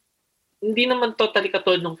nung, hindi naman totally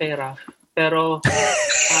katulad nung kay Raf, pero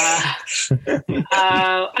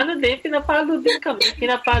pinapalo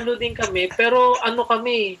din kami, pero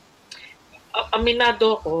kami,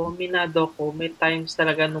 aminado ko, may times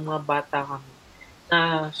talaga nung mga bata kami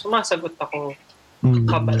na sumasagot ako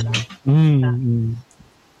kabala.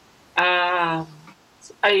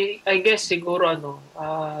 I guess siguro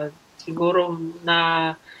siguro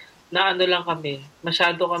na lang kami,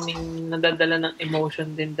 masyado kaming nadadala ng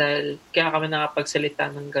emotion din dahil kaya kami nakapagsalita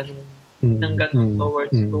ng ganun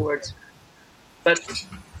towards. But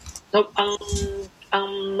so,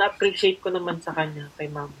 ang na-appreciate ko naman sa kanya kay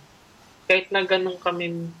Mama, kahit na ganun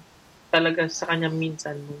kami talaga sa kanya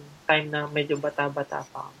minsan nung time na medyo bata-bata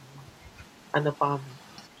pa kami.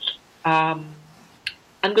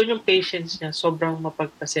 Andun yung patience niya, sobrang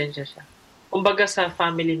mapagpasensya siya. Kumbaga sa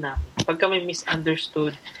family namin, pagka may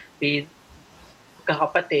misunderstood with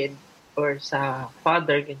kakapatid or sa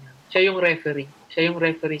father, ganyan, siya yung referee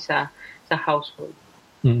sa household.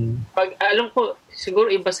 Pag alam ko,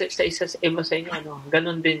 siguro iba sa inyo,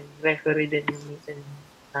 ganun din, referee din yung minsan yung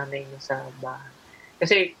nanay niya sa bahay.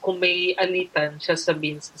 Kasi kung may alitan, siya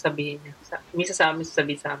sabihin niya. Minsan sa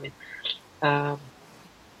amin,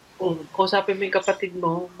 kung kausapin mo yung kapatid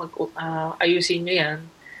mo, ayusin niyo yan,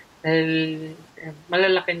 dahil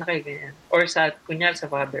malalaki na kayo, ganyan. Or kunyari sa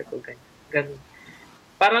father ko, ganyan.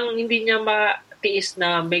 Parang hindi niya matiis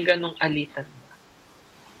na may ganong alitan.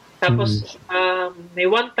 Tapos, may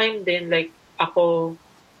one time din, like, ako,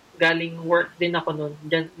 galing work din ako noon.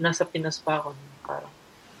 Nasa Pinas pa ako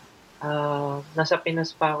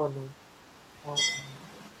noon.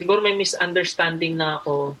 Siguro may misunderstanding na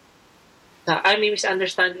ako. May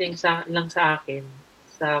misunderstanding lang sa akin,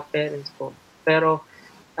 sa parents ko. Pero,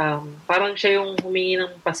 parang siya yung humingi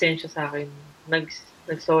ng pasensya sa akin.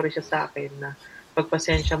 Nag-sorry siya sa akin na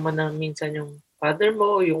pagpasensya mo na minsan yung father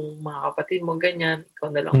mo, yung mga kapatid mo, ganyan, ikaw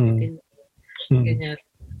na lang umitin. Ganyan.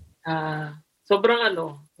 Sobrang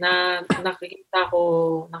nakikita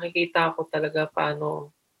ko talaga paano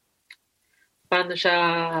siya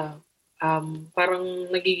parang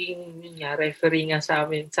nagiging referee nga sa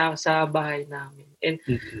amin sa bahay namin. And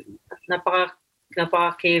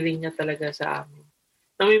napaka-caring niya talaga sa amin.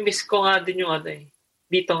 Nami-miss ko nga din yung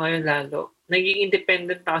dito ngayon lalo. Naging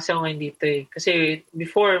independent na kasi ako ngayon dito eh. Kasi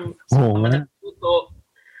before, nagluto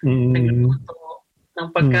ng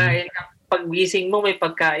pagkain. Pag gising mo, may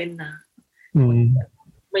pagkain na.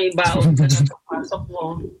 May baon ka na pagpasok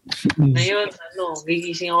mo. Ngayon,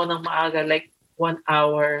 gigising ako ng maaga, like 1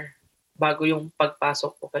 hour bago yung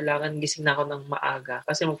pagpasok ko. Kailangan gising na ako ng maaga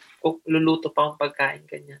kasi luluto pa akong pagkain,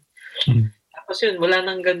 ganyan. Tapos yun, wala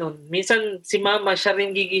nang ganun. Minsan, si Mama, siya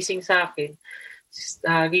rin gigising sa akin.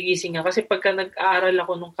 Gigising nga. Kasi pagka nag-aaral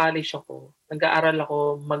ako nung college ako,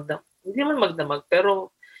 hindi naman magdamag,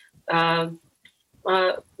 pero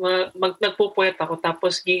nagpupuyat ako,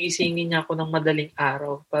 tapos gigisingin niya ako ng madaling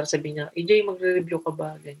araw para sabihin niya, EJ, magre-review ka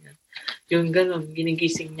ba? Ganyan. Yung ganun,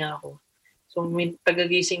 ginigising niya ako. So,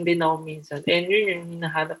 tagagising din ako minsan. And yun yung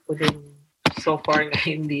hinahanap ko din so far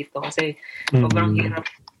ngayon dito. Kasi sobrang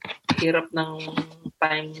hirap ng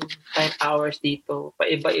time hours dito.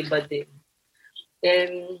 Paiba-iba din.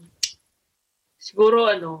 And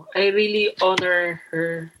siguro I really honor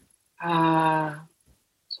her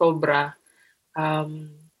sobra.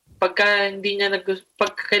 Pagka hindi niya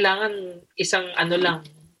pagka kailangan isang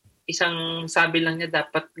sabi lang niya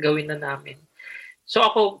dapat gawin na namin. So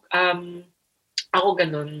ako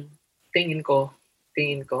ganun, tingin ko.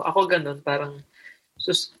 Ako ganun, parang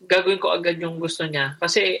gagawin ko agad yung gusto niya.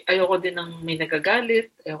 Kasi ayoko din ng may nagagalit,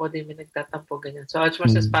 ayoko din may nagtatampo, ganyan. So as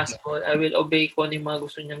much as possible, I will obey ko yung mga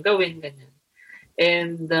gusto niyang gawin, ganyan.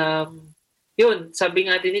 And yun, sabi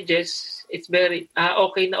nga din ni Jess, it's very,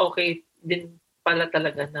 okay din pala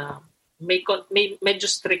talaga na may medyo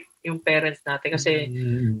strict yung parents natin kasi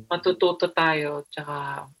matututo tayo,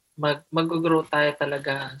 tsaka mag-grow tayo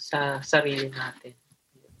talaga sa sarili natin.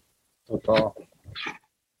 Totoo.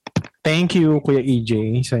 Thank you, Kuya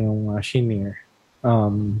EJ, sa yung shinare.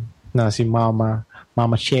 Na si Mama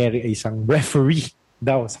Sherry ay isang referee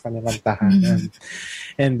daw sa kanilang tahanan.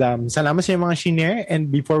 And salamat sa mga shinare. And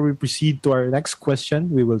before we proceed to our next question,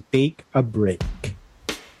 we will take a break.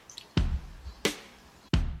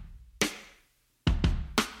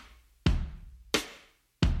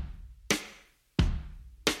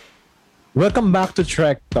 Welcome back to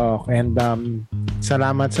Trek Talk, and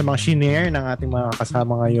salamat sa mga shinare ng ating mga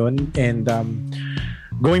kasama ngayon. And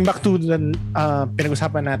going back to the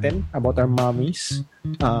pinag-usapan natin about our mommies,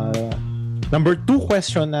 number 2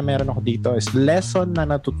 question na meron ako dito is lesson na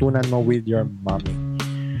natutunan mo with your mommy.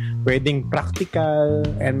 pwedeng practical,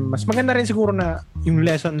 and mas maganda rin siguro na yung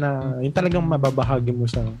lesson na yung talagang mababahagi mo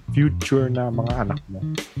sa future na mga anak mo.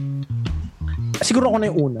 Siguro ako na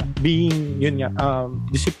yung una, being, yun nga,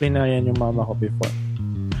 disciplinarian yung mama ko before.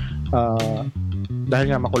 Dahil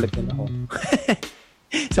nga makulit din ako.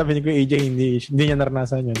 Sabi ni Kuya AJ, hindi niya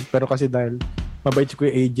naranasan yun. Pero kasi dahil mabait si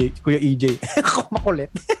Kuya EJ, ako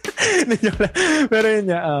makulit. Pero yun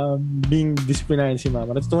nga, being disciplinarian si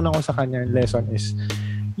mama, natutunan ko sa kanya yung lesson is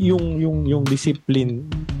yung discipline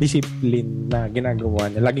na ginagawa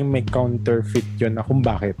niya. Laging may counterfeit yun na kung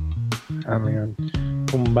bakit. Ano yun?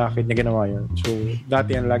 Kung bakit niya ginawa yun. So,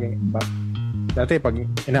 dati yan laging dati pag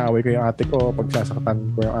inaaway ko yung ate ko, pag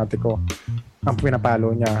sasaktan ko yung ate ko, ang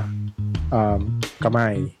pinapalo niya,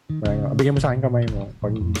 kamay. Bigyan mo sa akin kamay mo.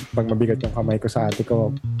 Pag mabigat yung kamay ko sa ate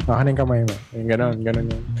ko, nakanin kamay mo. Yung ganon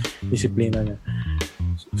yung disiplina niya.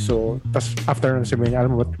 So, tas after nun sabihin niya,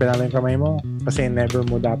 alam mo ba't pinalo yung kamay mo? Kasi never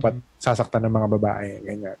mo dapat sasaktan ng mga babae.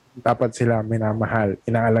 Ganyan. Dapat sila minamahal,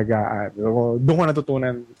 inaalagaan. So, doon ko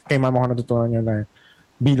natutunan, kay mama ko natutunan yun na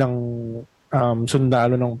bilang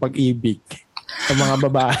sundalo ng pag-ibig ng mga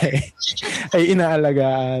babae ay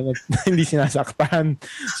inaalagaan at hindi sinasaktan.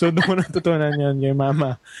 So, doon ko natutunan yun kay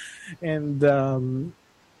mama. And,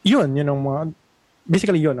 yun ang mga,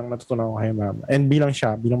 basically yun ang natutunan ko kay mama. And bilang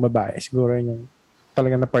babae, siguro yun yung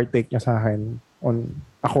talagang na-partake niya sa akin on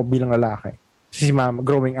ako bilang lalaki. Kasi si mama,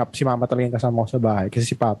 growing up, si mama talagang kasama ko sa bahay. Kasi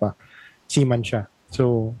si papa, seaman siya.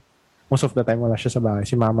 So, most of the time wala siya sa bahay.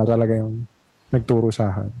 Si mama talaga yung nagturo sa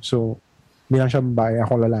akin. So, bilang siya babae,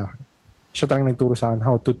 ako lalaki. Siya talagang nagturo sa akin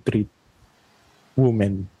how to treat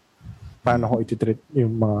women. Paano ko iti-treat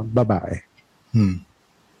yung mga babae.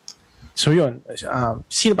 So, yun.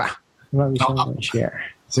 Sino ba?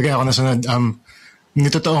 Share. Sige, ako na sunod. Hindi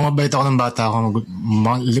totoo, mabait ako ng bata ako.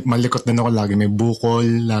 Malikot din ako lagi. May bukol,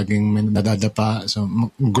 laging may nadadapa. So,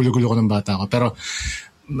 gulo-gulo ko ng bata ako. Pero,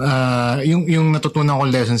 yung natutunan ko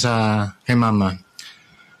lesson sa kay mama,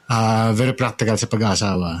 very practical sa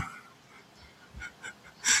pag-aasawa.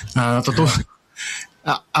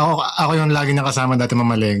 Ako yung lagi nakasama dati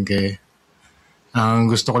mamalengke. Ang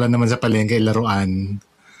gusto ko lang naman sa palengke, laruan.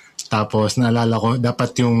 Tapos, naalala ko,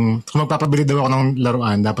 dapat kung magpapabili daw ako ng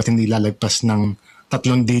laruan, dapat hindi lalagpas ng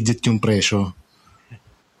 3 digit yung presyo.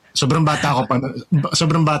 Sobrang bata ako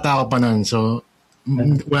pa nun. So,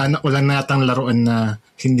 wala na yatang laruan na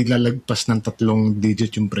hindi lalagpas ng 3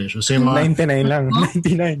 digit yung presyo. So, yung mga 99 lang.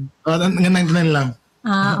 99. 99 lang.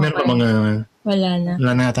 Meron pa mga Wala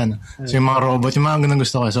na yata na. So, yung mga robot, yung mga ganun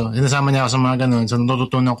gusto ko. So, sinasama niya ako sa mga ganun. So,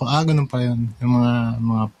 natututunan ko, ganun pa yun. Yung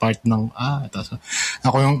mga part ng, ito. So,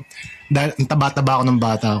 ako yung, dahil taba-taba ako ng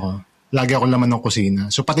bata ako, lagi ako laman ng kusina.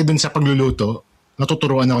 So, pati dun sa pagluluto,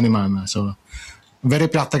 natuturuan ako ni mama. So, very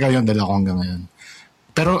practical yun, dala ko hanggang ngayon.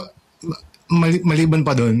 Pero, maliban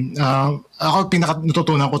pa dun, ako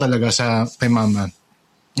natutunan ko talaga kay mama,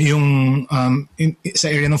 yung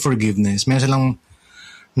sa area ng forgiveness. Meron silang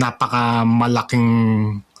napakamalaking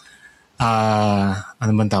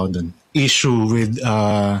ano bang tawag dun? Issue with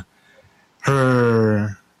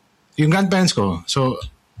yung grandparents ko. So,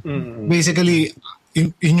 basically,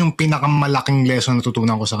 yun yung pinakamalaking lesson na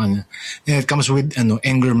natutunan ko sa kanya. And it comes with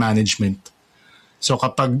anger management. So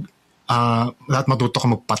kapag lahat matuto ka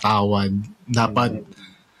magpatawad, dapat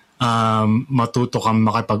matuto ka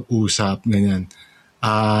makipag-usap, ganyan.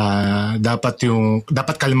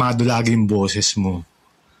 Dapat kalmado lagi yung boses mo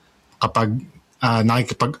kapag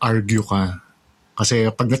nakikipag-argue ka. Kasi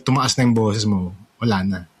kapag tumaas na yung boses mo, wala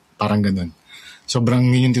na. Parang ganun. Sobrang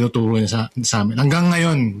yun yung tinuturo niya sa amin. Hanggang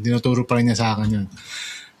ngayon, tinuturo pa rin niya sa akin yun.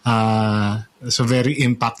 So very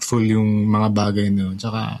impactful yung mga bagay na yun.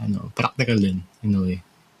 Tsaka practical din in a way.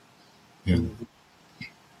 Yun.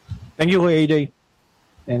 Thank you, AJ.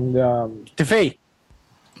 And Tifay.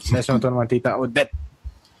 Lesson to naman, Tita Odette.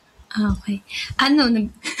 Okay.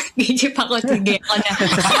 Nag-isip ako. Sige, ako na.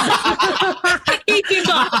 Isip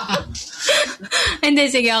ako. Hindi,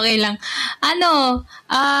 sige, okay lang.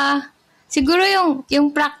 Siguro yung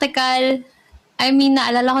practical,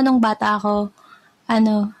 naalala ko nung bata ako,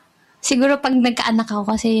 siguro pag nagkaanak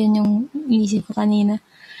ako, kasi yun yung inisip ko kanina.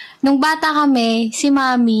 Nung bata kami, si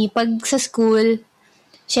Mami, pag sa school,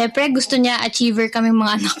 syempre gusto niya achiever kami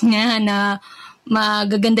mga anak niya na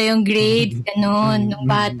magaganda yung grades, nung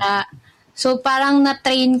bata. So parang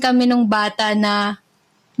na-train kami nung bata na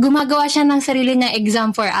gumagawa siya ng sarili na exam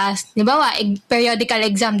for us. Di ba? Periodical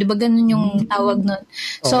exam. Di ba ganun yung tawag nun?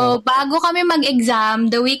 So, bago kami mag-exam,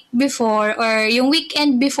 the week before, or yung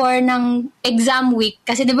weekend before ng exam week,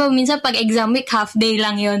 kasi di ba minsan pag exam week, half day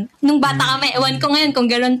lang yun. Nung bata kami, ewan ko ngayon kung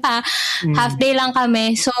gano'n pa, half day lang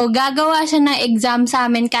kami. So, gagawa siya ng exam sa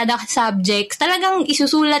amin, kada subject. Talagang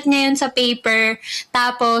isusulat niya yun sa paper,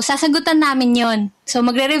 tapos sasagutan namin yun. So,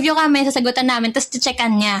 magre-review kami, sasagutan namin, tapos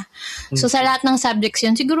checkan niya. So, sa lahat ng subjects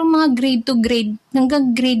yun, siguro mga grade to grade,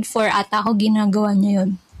 hanggang grade 4 ata ako ginagawa niya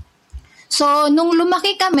yun. So, nung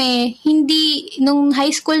lumaki kami, nung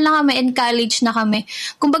high school na kami and college na kami,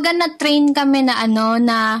 kumbaga na-train kami na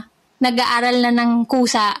na nag-aaral na ng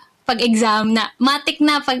kusa pag-exam na.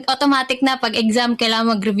 Automatic na pag-exam,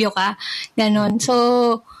 kailangan mag-review ka. Ganon.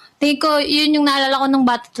 So, tingin ko, yun yung naalala ko nung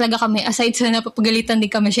bata talaga kami. Aside sa napapagalitan din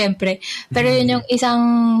kami, syempre. Pero yun yung isang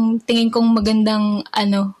tingin kong magandang,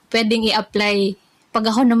 pwedeng i-apply. Pag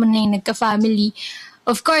ako naman na yung nagka-family.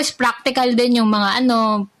 Of course, practical din yung mga,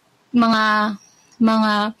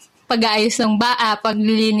 mga pag-aayos ng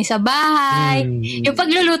paglilinis sa bahay. Yung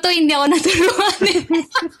pagluluto, hindi ako natulungan.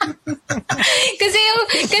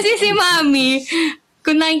 kasi si Mami,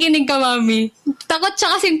 kung nakikinig ka, Mami, takot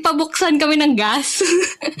siya kasi pabuksan kami ng gas.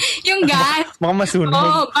 Yung gas. Baka masunog.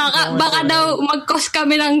 Oo, baka daw mag-cause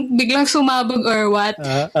kami ng biglang sumabog or what.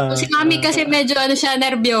 Si Mami kasi medyo siya,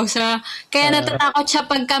 nervyosa. Kaya natatakot siya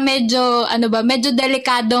pagka medyo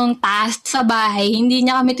delikadong task sa bahay. Hindi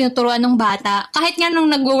niya kami tinuturuan ng bata. Kahit nga nung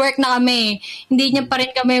nag-work na kami, hindi niya pa rin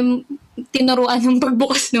kami tinuruan ng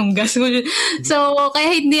pagbukas ng gas. So,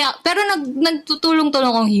 kaya pero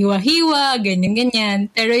nagtutulong-tulong kong hiwa-hiwa, ganyan-ganyan.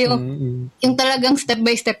 Pero yung talagang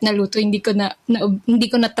step-by-step na luto, hindi ko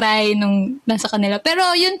na try nung nasa kanila.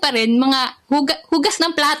 Pero yun pa rin, mga hugas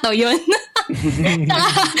ng plato, yun.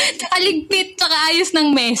 tsaka ligpit, tsaka ayos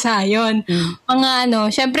ng mesa, yun. Mga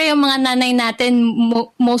syempre yung mga nanay natin,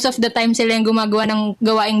 most of the time sila yung gumagawa ng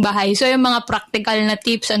gawaing bahay. So, yung mga practical na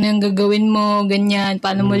tips, ano yung gagawin mo, ganyan,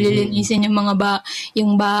 paano mo lilinisin yung mga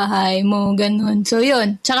yung bahay mo, ganun. So,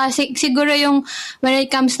 yun. Tsaka siguro yung when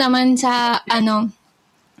it comes naman sa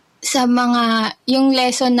sa mga yung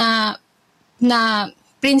lesson na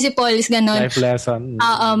principles, ganun. Life lesson.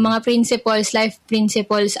 Mga principles, life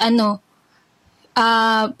principles,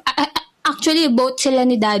 actually, both sila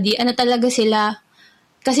ni Daddy, talaga sila.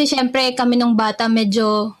 Kasi syempre, kami nung bata,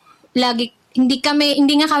 medyo hindi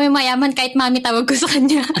nga kami mayaman kahit Mami tawag ko sa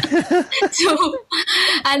kanya. So,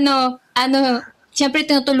 syempre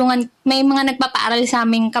tinutulungan, may mga nagpapaaral sa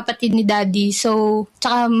aming kapatid ni Daddy. So,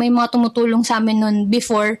 tsaka may mga tumutulong sa amin noon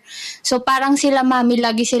before. So, parang sila Mami,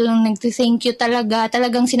 lagi silang nag-thank you talaga.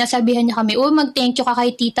 Talagang sinasabihan niya kami, mag-thank you ka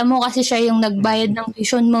kay tita mo kasi siya yung nagbayad ng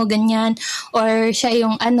tuition mo, ganyan. Or siya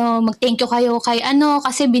yung mag-thank you kayo kay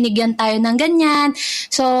kasi binigyan tayo ng ganyan.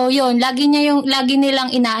 So, yun, lagi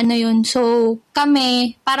nilang inaano yun. So,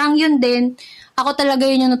 kami, parang yun din, ako talaga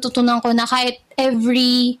yun yung natutunan ko na kahit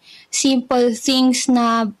every simple things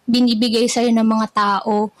na binibigay sa'yo ng mga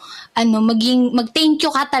tao, mag-thank you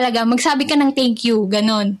ka talaga, magsabi ka ng thank you,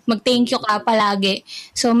 ganon, mag-thank you ka palagi.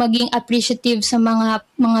 So, maging appreciative sa mga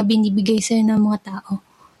binibigay sa'yo ng mga tao.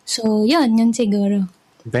 So, yun siguro.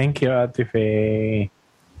 Thank you, Ate Faye.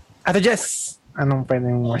 Ate Jess, anong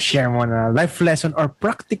pwedeng share mo na life lesson or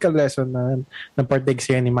practical lesson na napartig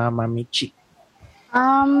sa'yo ni Mama Michi?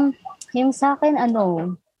 Yung sa akin,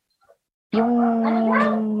 yung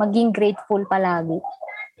maging grateful palagi.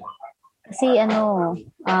 Kasi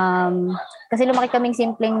kasi lumaki kaming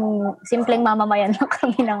simpleng mamamayan lang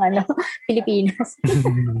kami ng Pilipinas.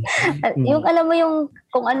 Yung alam mo yung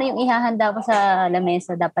kung ano yung ihahanda mo sa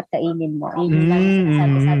lamesa dapat kainin mo. Yun yung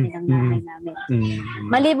sinasabi ng nanay namin.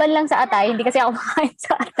 Maliban lang sa atay, hindi kasi ako makain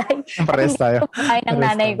sa atay. Pares tayo. Makain ng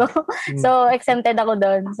nanay ko. So exempted ako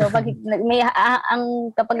doon. So kapag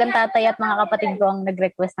ang tatay at mga kapatid ko ang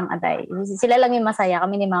nag-request ng atay, sila lang yung masaya,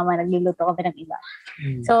 kami ni Mama nagluluto kami ng iba.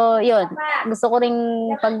 So yun, gusto ko ring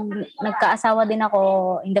pag nagkaasawa din ako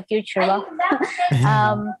in the future,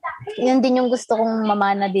 yun din yung gusto kong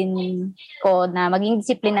mamana din ko, na maging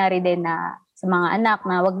disciplinary din na sa mga anak,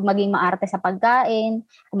 na wag maging maarte sa pagkain,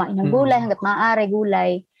 kumain ng gulay hanggat maaari,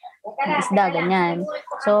 gulay, isda, ganyan.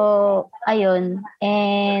 So, ayun.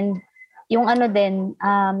 And yung din,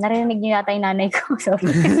 narinig niyo yata yung nanay ko.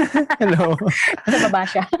 Sorry. Hello. Nababa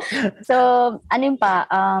siya. So,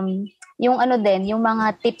 yung din, yung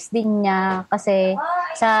mga tips din niya kasi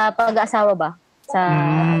sa pag-aasawa ba?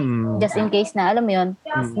 Just in case na, alam mo yun,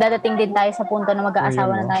 dadating din tayo sa punto na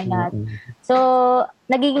mag-aasawa na tayo lahat. So,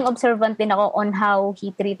 nagiging observant din ako on how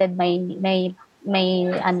he treated my may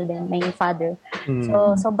father.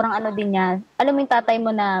 So, sobrang din niya. Alam mo yung tatay mo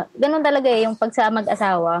na, ganun talaga yung pag sa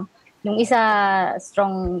mag-asawa, yung isa,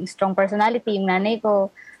 strong personality, yung nanay ko,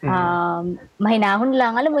 mahinahon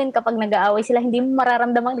lang. Alam mo yun, kapag nag-aaway sila, hindi mo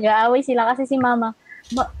mararamdaman nag-aaway sila kasi si mama,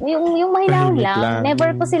 yung mahinahon lang.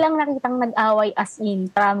 Never ko silang nakitang nag-away as in,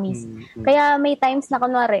 promise. Kaya may times na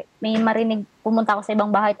kunwari, may marinig, pumunta ako sa ibang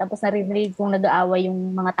bahay tapos naririnig kong nag-aaway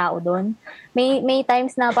yung mga tao doon. May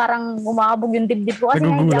times na parang umakabog yung dibdib ko kasi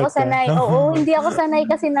hindi ako sanay. Oo, hindi ako sanay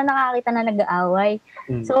kasi na nakakita na nag-aaway.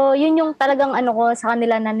 So, yun yung talagang ko sa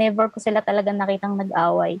kanila na never ko sila talagang nakitang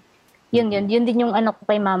nag-aaway. Yun din yung ko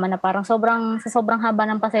kay mama na parang sa sobrang haba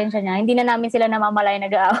ng pasensya niya, hindi na namin sila namamalay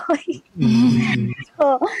nag-aaway.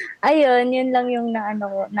 So, ayun, yun lang yung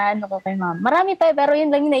naano ko kay mama. Marami pa pero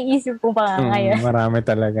yun lang yung naiisip ko pa ngayon. Marami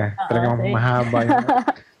talaga. Talagang mahaba yung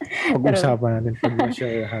pag-usapan natin.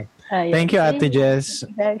 Thank you, Ate Jess.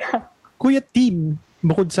 Kuya Tim,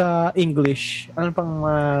 bukod sa English, ano pang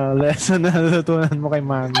lesson na natutunan mo kay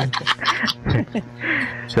mami?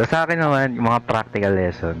 So sa akin naman, yung mga practical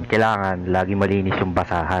lesson, kailangan lagi malinis yung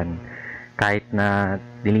basahan. Kahit na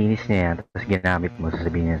nilinis niya yan, tapos ginamit mo,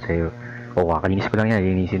 sasabihin niya sa'yo, kakalinis ko lang yan,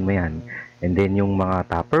 linisin mo yan. And then yung mga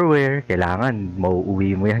Tupperware, kailangan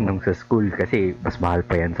mauuwi mo yan nung sa school kasi mas mahal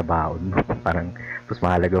pa yan sa baon. Parang mas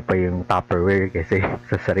mahalaga pa yung Tupperware kasi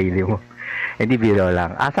sa sarili mo. Hindi biro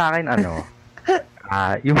lang. Sa akin,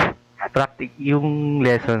 yung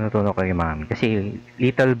lesson na tuno kay mami, kasi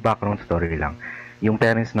little background story lang. Yung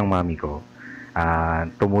parents ng mami ko,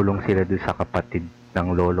 tumulong sila doon sa kapatid ng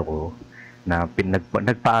lolo ko na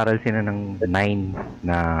nagpaaral sila ng 9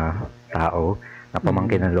 na tao na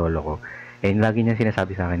pamangkin ng lolo ko. And lagi niya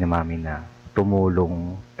sinasabi sa akin ng mami na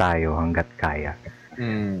tumulong tayo hanggat kaya.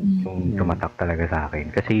 Yung tumatak talaga sa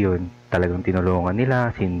akin. Kasi yun, talagang tinulungan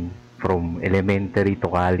nila from elementary to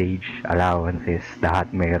college, allowances,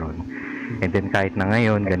 lahat meron. And then kahit na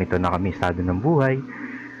ngayon, ganito na kami estado ng buhay,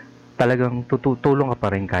 talagang tutulong ka pa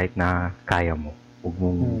rin kahit na kaya mo. Huwag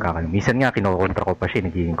mong minsan nga, kinokontra ko pa siya,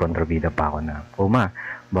 nagiging kontrabida pa ako na, ma,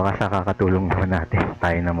 baka sa kakatulong naman natin,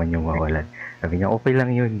 tayo naman yung mawalan. Sabi niya, okay lang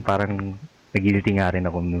yun. Parang nagilty nga rin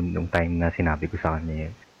ako nung time na sinabi ko sa kanya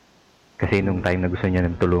yun. Kasi nung time na gusto niya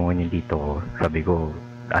nang tulungan yung dito ko, sabi ko,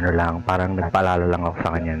 parang nagpaalala lang ako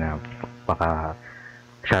sa kanya na baka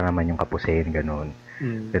siya naman yung kapusin, gano'n.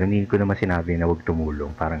 Pero hindi ko naman sinabi na huwag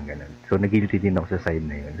tumulong, parang gano'n. So, nag-guilty din ako sa side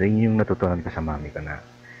na yun. So, yun yung natutunan ko sa mami ko na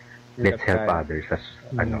let's help others as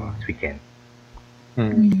we can.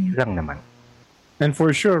 Lang naman. And for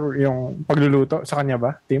sure, yung pagluluto, sa kanya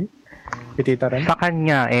ba, Tim? Kitita rin? Sa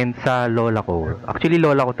kanya and sa lola ko. Actually,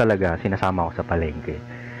 lola ko talaga, sinasama ko sa palengke.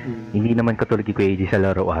 Hindi naman katulad kay Kuya AJ sa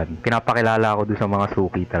laruan. Pinapakilala ako doon sa mga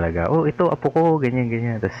suki talaga. Oh, ito, apo ko,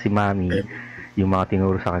 ganyan. Tapos si mami, yung mga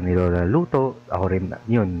tinuro sa kanila na luto, ako rin,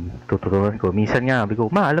 yun, tuturuan ko. Minsan nga, sabi ko,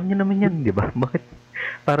 ma, alam niyo naman yan, di ba? Bakit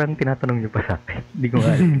parang tinatanong niyo pa sa akin? Hindi ko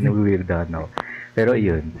nga, nawiwirdahan ako. Pero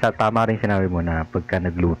yun, tama rin sinabi mo na pagka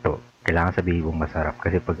nagluto, kailangan sabihin mong masarap.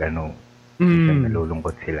 Kasi pag minsan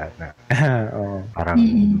nalulungkot sila na parang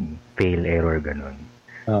fail, error, ganun.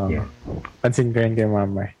 Yeah. Pansin ko yan kay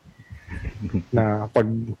mama na pag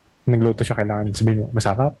nagluto siya, kailangan sabihin mo,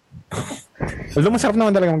 masarap. Although masarap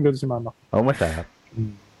naman talaga magluto si mama. Masarap.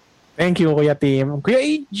 Thank you, Kuya Tim. Kuya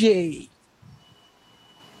AJ!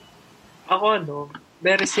 Ako,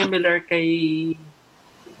 very similar kay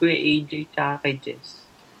Kuya AJ tsaka kay Jess.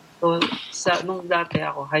 So, nung dati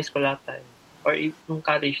ako, high school ata, or nung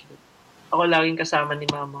college din, ako laging kasama ni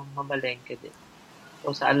mama mamalengke din.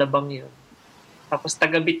 So, sa Alabang yun. Tapos,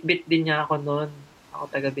 taga-bit-bit din niya ako noon. Ako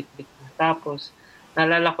taga-bit-bit na. Tapos,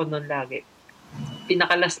 naalala ko noon lagi,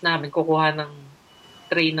 pinakalas namin, kukuha ng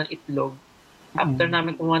tray ng itlog. After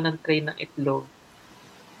namin kumuha ng tray ng itlog,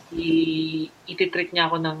 ititreat niya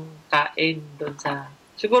ako ng kain doon sa,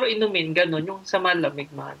 siguro inumin, gano'n, yung sa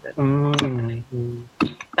malamig, mga gano'n.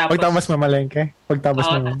 Tapos, pagtabas mamalengke? Pagtabas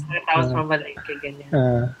mamalengke, ganyan.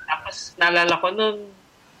 Tapos, naalala ko noon,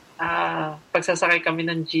 pagsasakay kami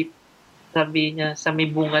ng jeep, sabi niya, sa may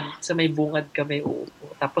bungad kami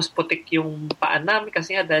uupo. Tapos putik yung paan namin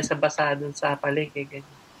kasi nga dahil sa basa dun sa palengke, ganyan.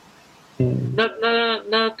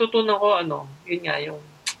 Natutunan ko, yun nga, yung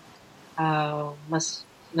mas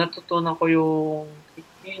natutunan ko yung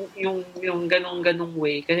ganong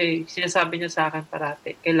way. Kasi sinasabi niya sa akin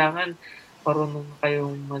parati, kailangan marunong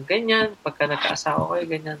kayong magganyan, pagka nagkaasawa kayo,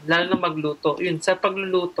 ganyan. Lalo na magluto. Yun, sa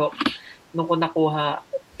pagluluto, nung ko nakuha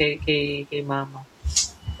kay mama.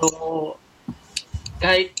 So,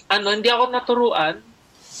 kahit hindi ako naturuan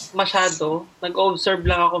masyado, nag-observe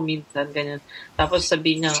lang ako minsan, ganyan. Tapos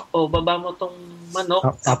sabi niya, baba mo tong manok.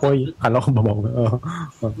 Apoy. Kala ko babaw.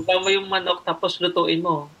 Luto mo yung manok, tapos lutuin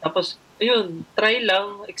mo. Tapos, ayun, try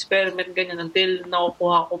lang, experiment ganyan until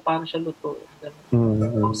nakukuha ko paano siya lutuin.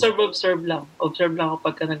 Observe lang. Observe lang ako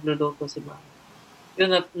pagka nagluluto si mama.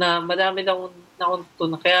 Yun, na madami na akong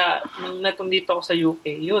natutunan. Kaya, nung dito ako sa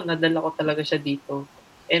UK, yun, nadala ko talaga siya dito.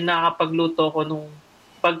 And nakakapagluto ko nung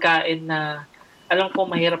pagkain na alam ko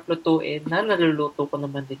mahirap lutuin, na naluluto ko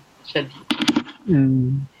naman din siya dito.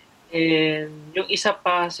 And yung isa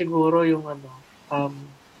pa siguro yung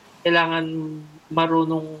kailangan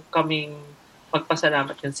marunong kaming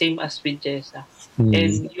magpasalamat yun. Same as with Jessa.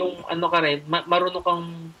 And yung ka rin, marunong kang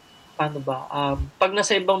paano ba? Pag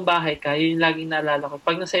nasa ibang bahay ka, yun yung laging naalala ko.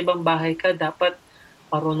 Pag nasa ibang bahay ka, dapat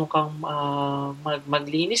marunong kang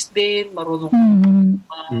maglinis din, marunong kang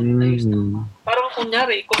ayos na. Parang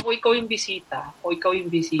kunyari, kung ikaw yung bisita,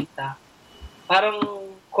 parang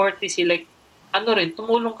courtesy, like,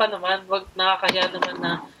 tumulong ka naman, wag nakakahiya naman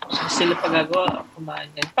na sila pagagawa,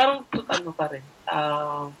 kumain yan. Parang ka rin.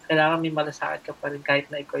 Kailangan may malasakit ka pa rin kahit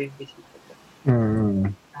na ikaw yung bisita.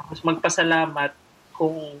 Tapos magpasalamat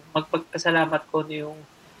kung yung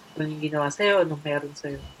ginawa sa'yo, anong meron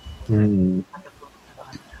sa'yo.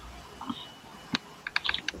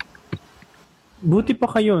 Buti pa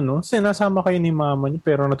kayo, no? Sinasama kayo ni mama niyo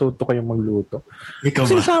pero natuto kayong magluto. Ikaw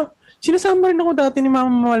ba? Sinasama rin ako dati ni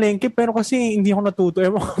mama malengke pero kasi hindi ako natuto.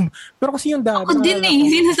 Pero kasi yung dati... Ako din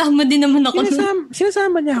sinasama din naman ako.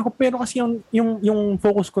 Sinasama niya ako pero kasi yung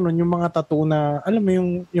focus ko nun, yung mga tattoo na, alam mo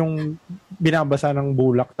yung binabasa ng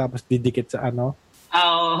bulak tapos didikit sa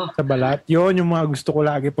sa balat. Yun, yung mga gusto ko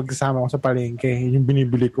lagi pagkasama ko sa palengke. Yung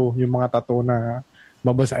binibili ko, yung mga tattoo na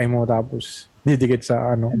babasahin mo tapos didikit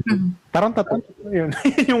sa parang tattoo. Yun.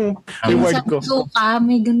 Yung reward ko. Basuka,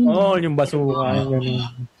 may ganun. Yung basuka.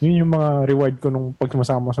 Yun yung mga reward ko nung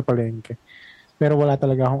pagsumasama sa palengke. Pero wala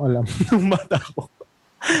talaga akong alam nung bata ko.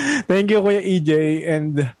 Thank you, Kuya EJ.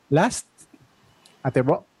 And last, ate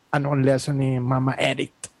po, ano ang lesson ni Mama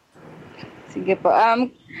Edith? Sige po.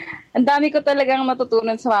 Ang dami ko talagang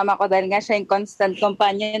natutunan sa mama ko dahil nga siya yung constant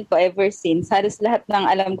companion ko ever since. Halos lahat ng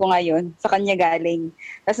alam ko ngayon sa kanya galing.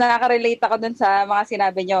 Tapos nakaka-relate ako dun sa mga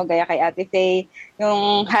sinabi niyo, gaya kay Ate Faye,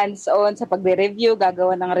 yung hands-on sa pagre-review,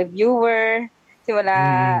 gagawa ng reviewer, simula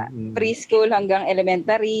preschool hanggang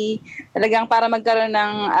elementary. Talagang para magkaroon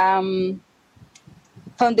ng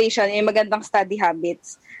foundation, yung magandang study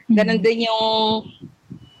habits. Ganon din yung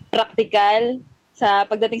practical sa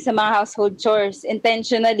pagdating sa mga household chores.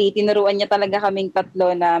 Intentionally, tinuruan niya talaga kaming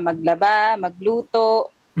tatlo na maglaba,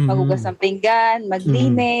 magluto, maghugas ng pinggan,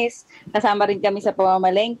 maglinis. Kasama rin kami sa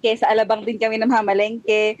pamamalengke. Sa alabang din kami ng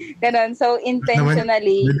mamalengke. Ganon. So,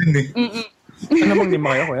 intentionally. Alabang din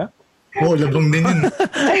ba kayo, kuya? Oo, labang din yun.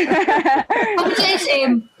 Ako sa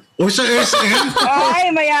SM. Sa SM?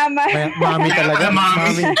 Ay, mayaman. Mami talaga.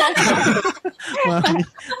 Mami.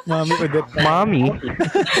 Mami ulit. Mami?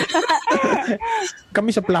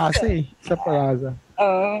 Kami sa plaza Sa plaza.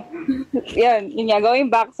 Yun nga,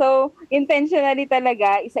 going back. So, intentionally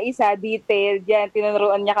talaga, isa-isa, detailed, yan,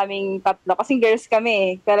 tinuruan niya kaming tatlo. Kasi girls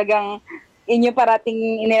kami, talagang inyo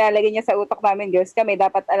parating inilalagay niya sa utak namin, girls kami,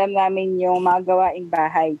 dapat alam namin yung mga gawaing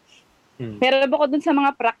bahay. Pero bukod dun sa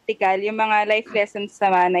mga practical, yung mga life lessons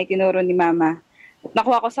naman na itinuro ni mama,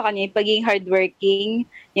 nakuha ko sa kanya yung pagiging hardworking,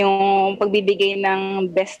 yung pagbibigay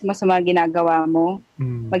ng best mo sa mga ginagawa mo,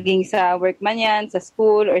 maging sa work man yan, sa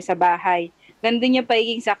school, or sa bahay. Gandun yung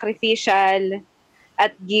pagiging sacrificial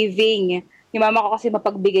at giving. Yung mama ko kasi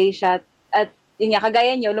mapagbigay siya. At yun nga,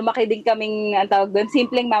 kagaya nyo, lumaki din kaming, ang tawag doon,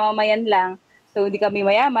 simpleng mamamayan lang. So, hindi kami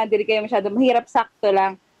mayaman, hindi kayo masyado mahirap, sakto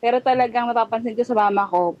lang. Pero talagang napapansin ko sa mama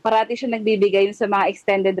ko, parati siya nagbibigay sa mga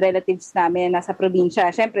extended relatives namin na nasa probinsya.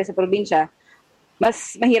 Siyempre, sa probinsya,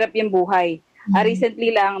 mas mahirap yung buhay. Recently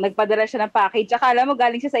lang, nagpadala siya ng package. Akala mo,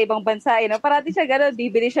 galing siya sa ibang bansa. Parati siya gano'n,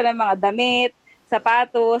 bibili siya ng mga damit,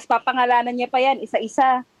 sapatos, papangalanan niya pa yan,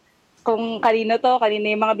 isa-isa. Kung kanino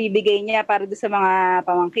yung mga bibigay niya para doon sa mga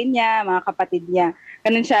pamangkin niya, mga kapatid niya.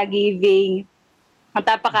 Ganun siya, giving. Ang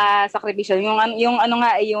tapaka-sakripisyo. Yung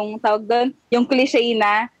tawag doon, yung cliche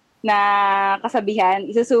na kasabihan,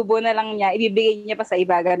 isusubo na lang niya, ibibigay niya pa sa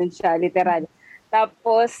iba, ganun siya, literal.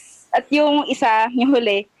 Tapos, at yung isa, yung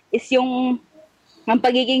huli, is yung ang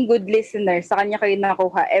pagiging good listener, sa kanya kayo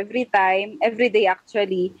nakuha. Every time, every day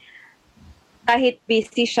actually, kahit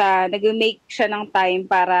busy siya, nag-make siya ng time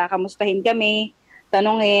para kamustahin kami,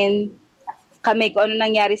 tanungin kami kung ano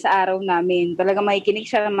nangyari sa araw namin. Talagang makikinig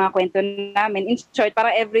siya ng mga kwento namin. In short,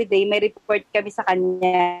 parang everyday may report kami sa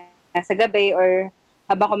kanya sa gabi or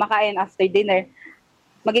habang kumakain after dinner.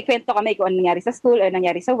 Magkikwento kami kung ano nangyari sa school or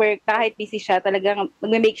nangyari sa work. Kahit busy siya, talagang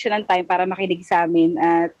mag-make siya ng time para makinig sa amin.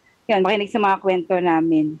 At yun, makinig sa mga kwento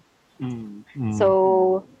namin.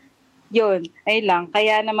 So, yun, ay lang.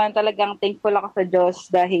 Kaya naman talagang thankful ako sa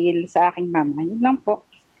Diyos dahil sa aking mama. Yun lang po.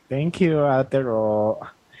 Thank you, Ate Ro.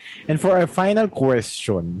 And for our final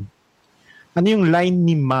question, ano yung line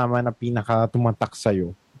ni Mama na pinaka tumatak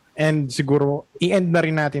sa'yo? And siguro, i-end na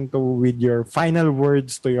rin natin to with your final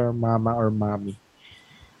words to your mama or mommy.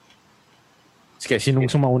 Sige,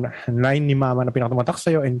 sinong sumauna? Line ni Mama na pinaka tumatak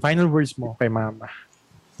sa'yo and final words mo kay Mama.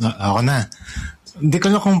 Ako na. Hindi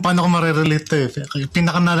ko alam kung paano ko marirelate to eh.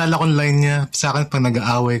 Pinaka naalala kong line niya sa akin pag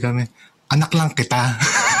nag-aaway kami, anak lang kita.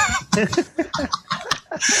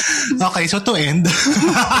 Okay, so to end.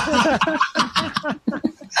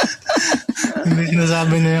 Hindi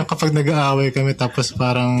sinasabi niya kapag nag-aaway kami tapos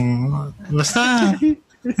parang basta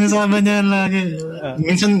sinasabi niya lagi.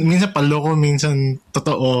 Minsan paloko, minsan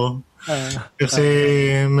totoo. Kasi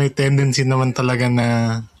may tendency naman talaga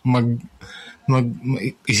na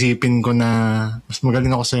isipin ko na mas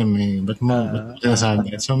magaling ako sa'yo, ba't mo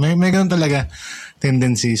sinasabi? So may ganun talaga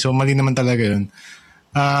tendency. So mali naman talaga yun.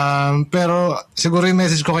 Pero siguro yung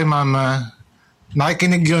message ko kay Mama,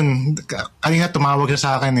 nakikinig yun. Kanina tumawag siya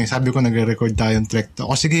sa akin eh. Sabi ko nagre-record tayong Trek Talk.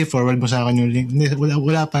 O sige, forward mo sa akin yung link.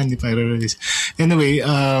 Wala pa, hindi pa i-release. Anyway,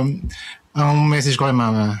 ang message ko kay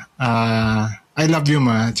Mama, I love you,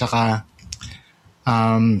 Ma. Tsaka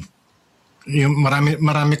yung marami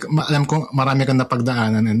alam ko marami kang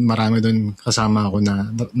napagdaanan and marami doon kasama ako na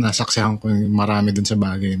nasaksihan ko marami doon sa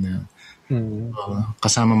bagay na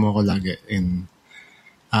kasama mo ako lagi in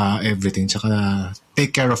everything. Tsaka take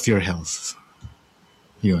care of your health.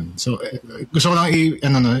 Yun. So gusto ko lang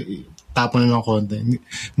tapon lang konti.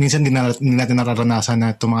 Minsan din natin nararanasan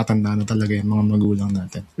na tumatanda na talaga yung mga magulang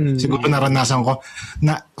natin. Siguro naranasan ko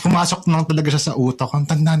na pumasok lang talaga siya sa utak ko. Ang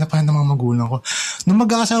tanda na pa ng mga magulang ko. Nung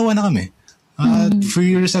mag-aasawa na kami, 3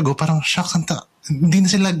 years ago, parang shocks, hindi na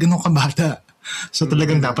sila ganun kabata. So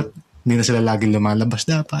talagang dapat, hindi na sila lagi lumalabas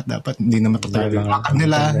dapat hindi na matatag yung lakad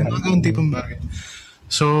nila. Mga tipong bagay.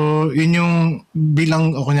 So, yun yung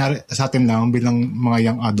bilang, o kunyari sa atin lang, bilang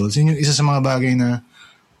mga young adults, yun yung isa sa mga bagay na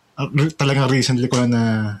talagang recently ko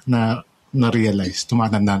na-realize.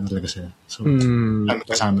 Tumatanda na talaga siya. So, ano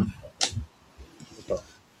kasama.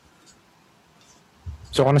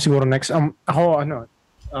 So, ako na siguro next. Ako,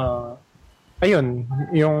 ayun,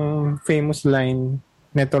 yung famous line,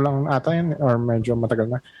 neto lang ata yan, or medyo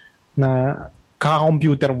matagal na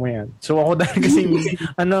kaka-computer mo yan. So, ako dahil kasi,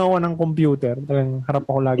 ako ng computer, talagang harap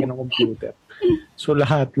ako lagi ng computer. So,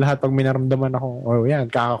 lahat, pag minaramdaman ako, yan,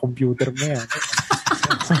 kaka-computer mo yan.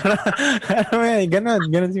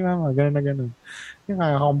 Ganon si Mama, ganon. Yung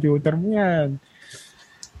kaka-computer mo yan.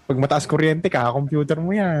 Pag mataas kuryente, kaka-computer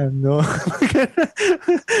mo yan. No?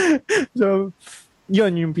 So,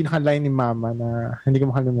 yun yung pinaka-line ni Mama na hindi ko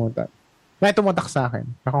makalimutan. Na tumatak sa akin.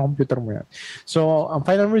 Naka-computer mo yan. So, ang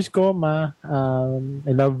final words ko, Ma,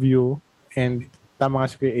 I love you. And tama nga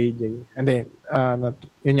si Kuya AJ. And then,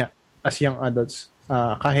 yun nga, as young adults,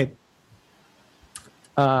 kahit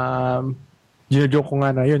gino-joke ko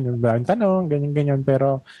nga na yun, yung tanong, ganyan-ganyan.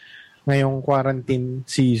 Pero ngayong quarantine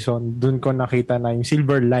season, dun ko nakita na yung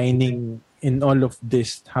silver lining in all of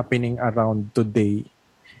this happening around today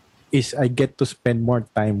is I get to spend more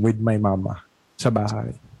time with my mama sa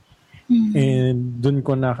bahay. And dun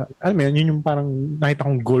ko yun yung parang nakita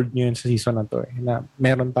kong gold ngayon sa season na to na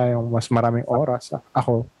meron tayong mas maraming oras,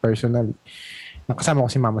 ako personally, nakasama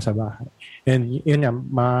ko si Mama sa bahay. And yun nga,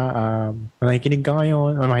 nakikinig ka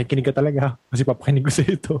ngayon, makikinig ka talaga kasi papakinig ko sa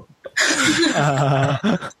ito.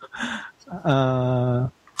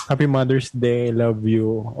 Happy Mother's Day, love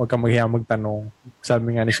you. Huwag kang maghiya magtanong.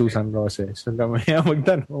 Sabi nga ni Susan Roses, huwag kang maghiya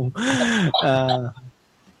magtanong.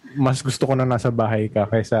 Mas gusto ko na nasa bahay ka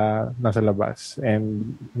kaysa nasa labas.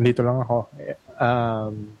 And dito lang ako.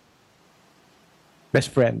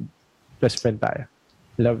 Best friend tayo.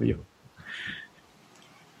 Love you.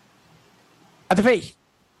 Ate Faye!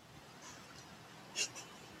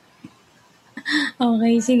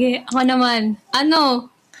 Okay, sige. Ako naman.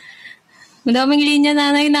 Madaming linya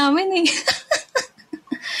nanay namin eh.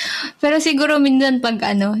 Pero siguro minsan pag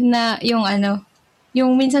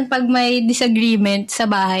yung minsan pag may disagreement sa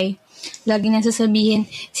bahay, lagi na sasabihin,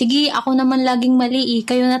 sige, ako naman laging mali eh,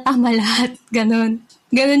 kayo na tama lahat. Ganon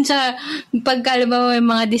siya pagka may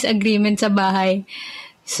mga disagreement sa bahay.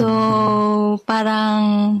 So,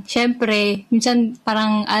 parang, syempre, minsan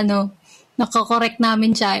parang nakakorek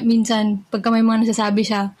namin siya. Minsan, pagka may mga nasasabi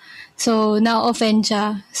siya, so, na-offend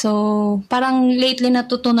siya. So, parang lately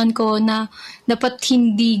natutunan ko na dapat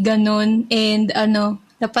hindi ganon and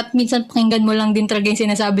dapat minsan pakinggan mo lang din talaga yung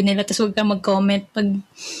sinasabi nila tapos huwag ka mag-comment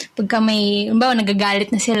pagka may,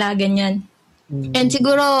 nagagalit na sila, ganyan. And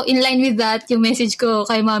siguro, in line with that, yung message ko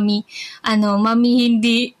kay Mami, Mami,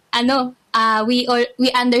 hindi, we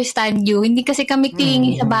understand you. Hindi kasi kami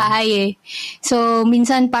clingy sa bahay eh. So,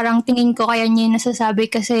 minsan parang tingin ko kaya niya yung nasasabi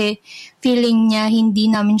kasi feeling niya hindi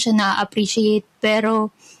namin siya na-appreciate.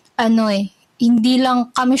 Pero, hindi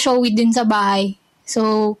lang kami showy din sa bahay.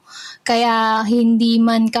 So, kaya hindi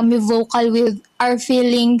man kami vocal with our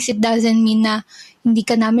feelings, it doesn't mean na hindi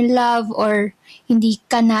ka namin love or hindi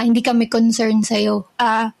kami concerned sa'yo.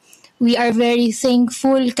 We are very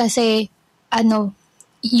thankful kasi,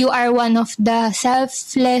 you are one of the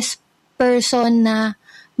selfless person na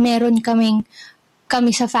meron kami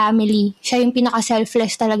sa family. Siya yung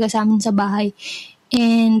pinaka-selfless talaga sa amin sa bahay.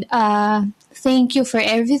 And, thank you for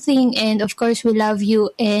everything and of course we love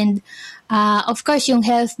you and of course yung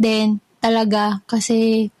health din talaga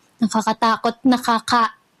kasi nakakatakot,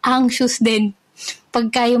 nakaka-anxious din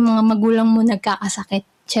pagka yung mga magulang mo nagkakasakit,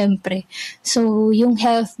 syempre. So yung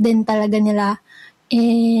health din talaga nila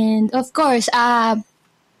and of course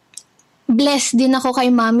blessed din ako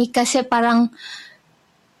kay Mami kasi parang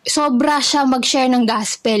sobra siya mag-share ng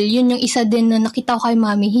gospel. Yun yung isa din na nakita ko kay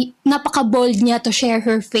Mami. Napaka-bold niya to share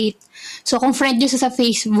her faith. So, kung friend niyo sa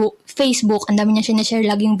Facebook, ang dami niya sinishare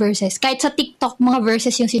laging verses. Kahit sa TikTok, mga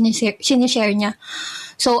verses yung sinishare niya.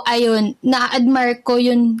 So, ayun, na-admire ko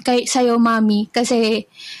yun sa'yo, Mami, kasi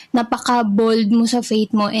napaka-bold mo sa faith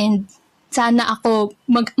mo and sana ako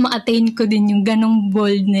ma-attain ko din yung ganong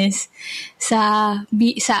boldness sa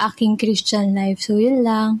aking Christian life. So, yun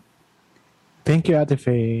lang. Thank you, Ate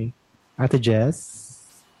Faye. Ate Jess?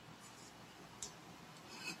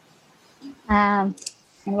 Ano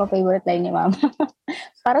ba favorite line ni Mama?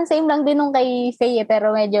 Parang same lang din nung kay Faye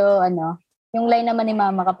pero medyo yung line naman ni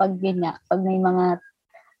Mama kapag pag may mga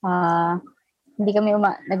hindi kami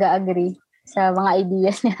nag-agree sa mga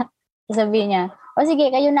ideas niya. Sasabihin niya,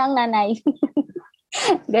 sige, kayo na ang nanay.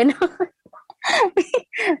 Ganon.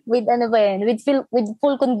 With with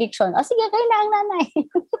full conviction. Sige, kayo na ang nanay.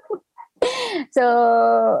 So,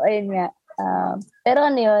 ayun nga. Pero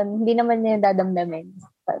yun, hindi naman niya dadamdamin.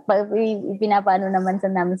 Pinapaano naman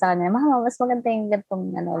namin sa kanya, Mama, mas maganda yung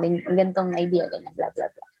gantong idea, ganyan, blah, blah,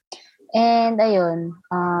 blah. And ayun,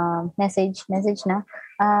 message na.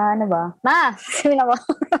 Ano ba? Ma! Sabi na ko.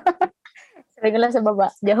 Sabi ko lang sa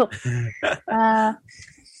baba. Joke.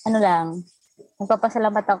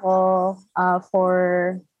 Magpapasalamat ako for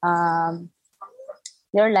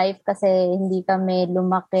your life kasi hindi kami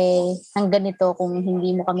lumaki ng ganito kung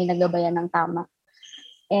hindi mo kami nagabayan ng tama.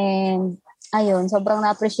 And ayun, sobrang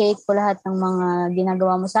na-appreciate ko lahat ng mga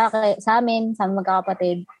ginagawa mo sa amin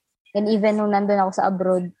magkakapatid. And even nung nandun pa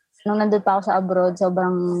ako sa abroad,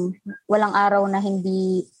 sobrang walang araw na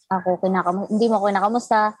hindi mo ako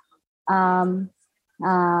kinakamusta.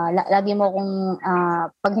 Lagi mo akong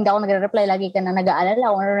pag hindi ako nagre-reply, lagi ka na nag-aalala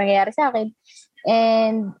kung ano nangyayari sa akin.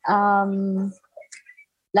 And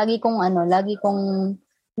lagi kong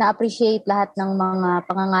na-appreciate lahat ng mga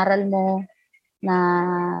pangangaral mo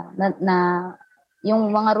na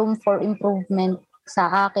yung mga room for improvement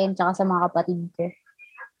sa akin tsaka sa mga kapatid ko.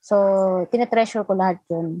 So, tinetreasure ko lahat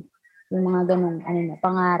yun. Yung mga ganun,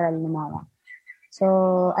 pangaral ni Mama. So,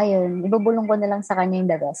 ayun, ibubulong ko na lang sa kanya yung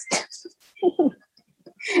the best.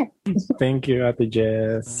 Thank you, Ate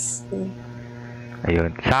Jess.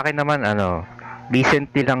 Ayun. Sa akin naman,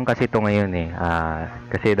 recently lang kasi ito ngayon eh.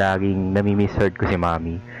 Kasi laging nami-misheard ko si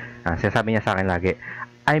Mami. Sinasabi niya sa akin lagi,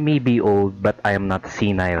 I may be old but I am not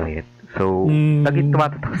senile yet. So, laging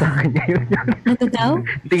tumatatak sa akin yun. Ano daw?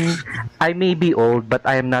 I may be old but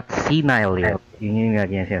I am not senile yet. Yun yung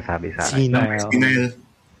lagi niya sinasabi sa akin. Senile.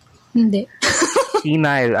 Hindi.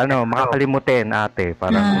 Senile, makakalimutin ate.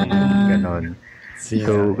 Parang ganon.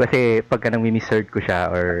 So, kasi pagka nang-misheard ko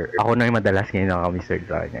siya or ako na yung madalas ngayon nakaka-misheard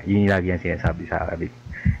sa kanya, yun yung lagi yung sinasabi sa akin.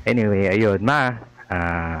 Anyway, ayun, Ma,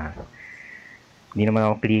 hindi naman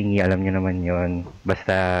ako clingy, alam niyo naman yun.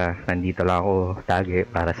 Basta nandito lang ako lagi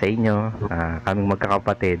para sa inyo, kaming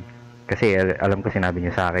magkakapatid. Kasi alam ko sinabi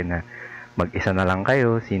niyo sa akin na mag-isa na lang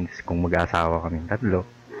kayo since kung mag-asawa kaming tatlo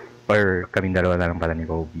or kaming dalawa na lang pala ni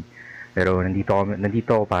Kobe. Pero nandito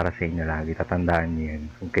ako para sa inyo lagi, tatandaan niyo yun.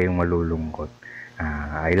 Huwag kayong malulungkot.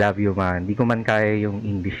 I love you, Ma. Hindi ko man kaya yung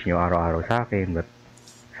English nyo araw-araw sa akin, but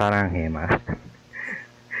sarang Ma.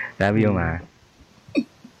 Love you, Ma.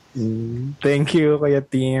 Thank you, Kuya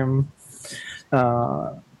Tim.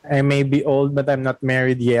 I may be old, but I'm not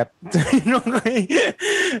married yet.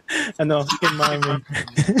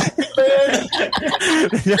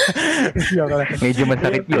 Medyo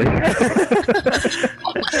masakit yun.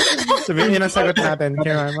 Sabihin yun ang sagot natin.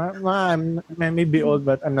 Kaya, I may be old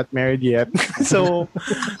but I'm not married yet. So,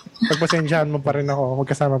 pagpasensyahan mo pa rin ako.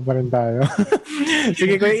 Magkasama pa rin tayo.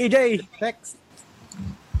 Sige, Kuya EJ. Next.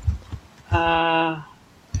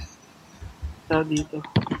 So dito.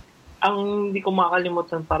 Ang hindi ko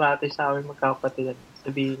makakalimutan parati sa amin magkakapatid,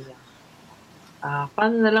 sabihin niya,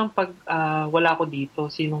 paano na lang pag wala ko dito,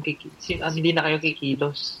 hindi na kayo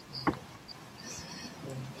kikilos.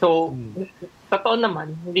 So, totoo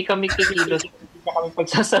naman, hindi kami kikilos, hindi na kami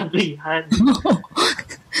pagsasabihan.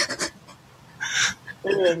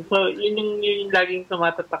 So, yun yung laging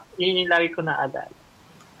tumatatak, yun yung lagi ko naaalala.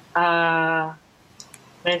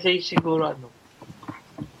 Message siguro,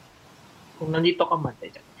 kung nandito ka man,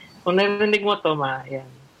 kung narinig mo to, yan.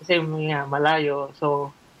 Kasi malayo.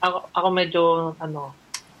 So, ako medyo,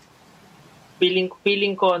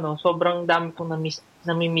 feeling ko, sobrang dami kong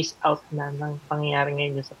nami-miss out na ng pangyayari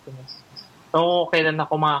ngayon sa Pinas. So, kailan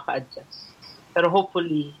ako makaka-adjust. Pero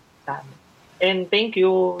hopefully, sana. And thank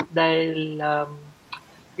you dahil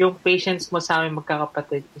yung patience mo sa amin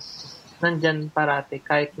magkakapatid is nandyan parati.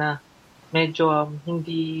 Kahit na medyo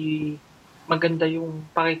hindi maganda yung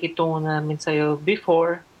pakikitungo namin sa'yo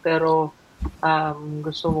before, pero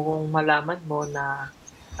gusto mo kong malaman mo na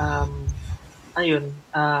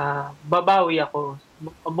babawi ako.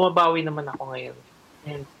 Bumabawi naman ako ngayon.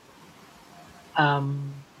 And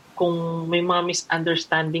kung may mga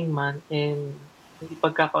misunderstanding man and hindi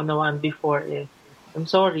pagkakaunawaan before, I'm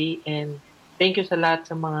sorry and thank you sa lahat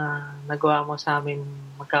sa mga nagawa mo sa amin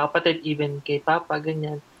magkakapatid, even kay Papa,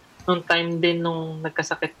 ganyan. Nung time din nung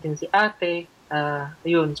nagkasakit din si ate,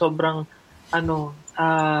 sobrang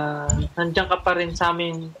nandiyan ka pa rin sa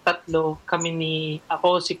amin tatlo,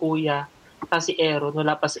 ako, si Kuya, si Ero,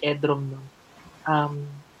 wala pa si Edrom nun.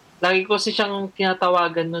 Lagi ko siyang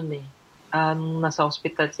tinatawagan nun nasa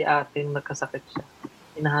hospital si ate, nagkasakit siya.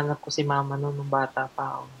 Hinahanap ko si Mama nung bata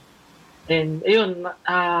pa ako. And ayun,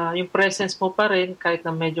 yung presence mo pa rin, kahit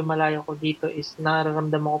na medyo malayo ko dito, is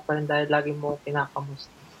nararamdaman ko pa rin dahil lagi mo ako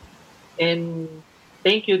kinakamusta. And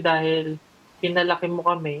thank you dahil pinalaki mo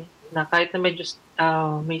kami na kahit na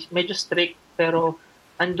medyo strict, pero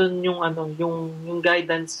andun yung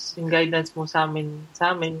guidance mo sa amin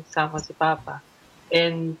sama si Papa.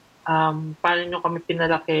 And paano nyo kami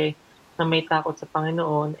pinalaki na may takot sa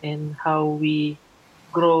Panginoon and how we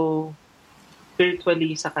grow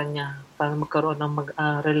spiritually sa Kanya para magkaroon ng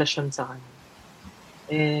relasyon sa Kanya.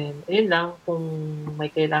 And ayun lang, kung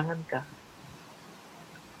may kailangan ka,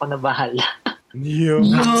 ako na bahala. Yun!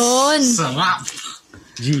 Sarap!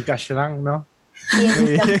 Gcash lang, no?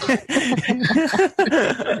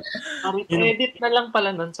 Edit na lang pala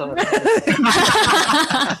nun, sorry.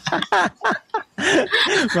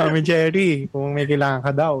 Mami Cherry, kung may kailangan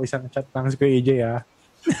ka daw, isang chat lang si Kuya EJ, ha?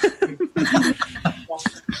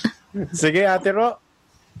 Sige, Ate Ro.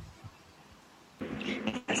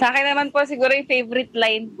 Sa akin naman po, siguro yung favorite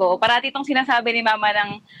line ko, parati itong sinasabi ni Mama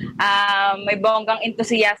ng may bonggang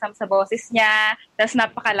enthusiasm sa boses niya, tapos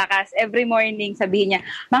napakalakas. Every morning, sabihin niya,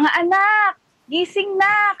 mga anak, gising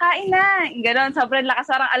na, kain na. Ganon, sobrang lakas,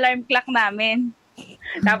 parang alarm clock namin.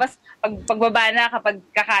 Tapos, pagbaba na, kapag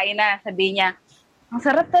kakain na, sabihin niya, ang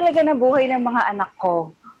sarap talaga na buhay ng mga anak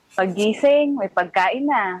ko. Pag gising, may pagkain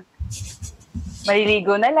na.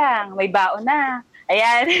 Maliligo na lang, may baon na.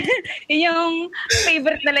 Ayan. Yun yung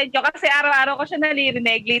favorite na line ko kasi araw-araw ko siya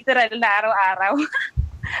naririnig, literal na araw-araw.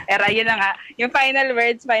 Pero yun na nga, yung final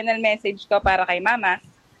words, final message ko para kay Mama.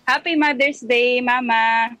 Happy Mother's Day,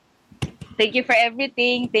 Mama. Thank you for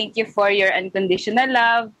everything. Thank you for your unconditional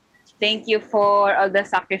love. Thank you for all the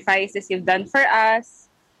sacrifices you've done for us.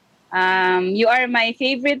 You are my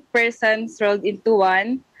favorite person rolled into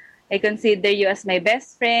one. I consider you as my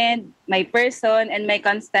best friend, my person, and my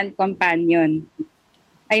constant companion.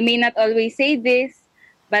 I may not always say this,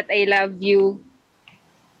 but I love you.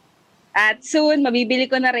 At soon, mabibili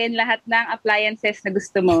ko na rin lahat ng appliances na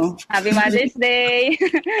gusto mo. Happy Mother's Day!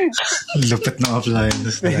 Lupit na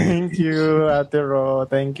appliances. Thank you, Ate Ro.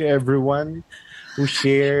 Thank you, everyone who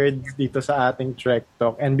shared dito sa ating Trek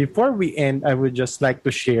Talk. And before we end, I would just like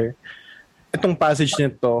to share itong passage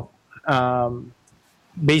nito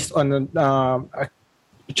based on a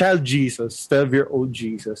child Jesus, 12-year-old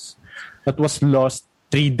Jesus, that was lost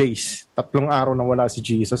 3 days. 3 araw na wala si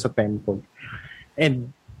Jesus sa temple.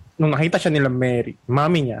 And nung nakita siya nila Mary,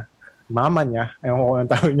 mama niya, ayun ko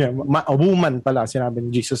ang tawag niya, woman pala, sinabi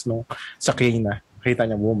ni Jesus nung sa Cana, nakita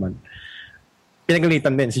niya woman.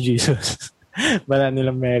 Pinagalitan din si Jesus. Bala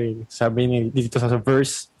nila Mary. Sabi niya dito sa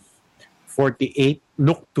verse 48,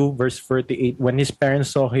 Luke 2, verse 48, when his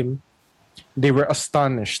parents saw him, they were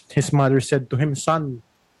astonished. His mother said to him, "Son,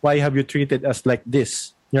 why have you treated us like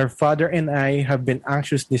this? Your father and I have been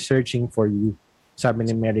anxiously searching for you, sabi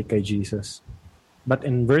ni Mary kay Jesus. But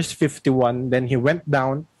in verse 51, then he went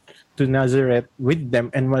down to Nazareth with them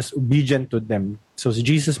and was obedient to them. So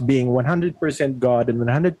Jesus, being 100% God and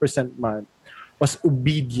 100% man, was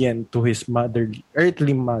obedient to his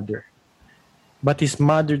earthly mother. But his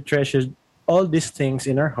mother treasured all these things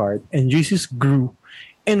in her heart, and Jesus grew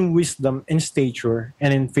in wisdom, in stature,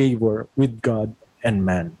 and in favor with God and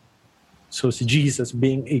man. So si Jesus,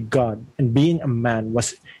 being a God and being a man,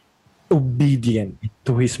 was obedient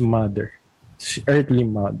to his mother, his earthly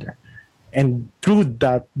mother. And through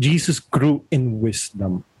that, Jesus grew in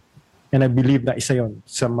wisdom. And I believe na isa yon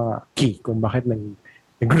sa mga key kung bakit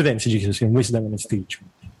nag-grow din si Jesus in wisdom and in stature.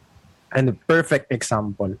 And a perfect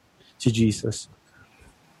example, si Jesus.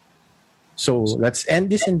 So, let's end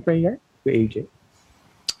this in prayer to AJ.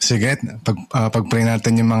 Sige, pag-pray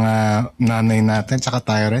natin yung mga nanay natin, tsaka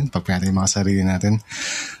tayo rin, pag-pray natin yung mga sarili natin.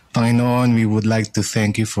 Panginoon, we would like to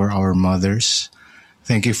thank you for our mothers.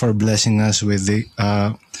 Thank you for blessing us with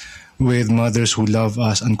mothers who love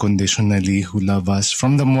us unconditionally, who love us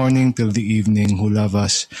from the morning till the evening, who love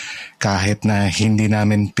us kahit na hindi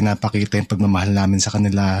namin pinapakita yung pagmamahal namin sa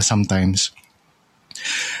kanila sometimes.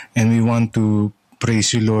 And we want to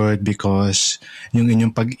praise you, Lord, because yung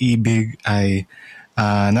inyong pag-ibig ay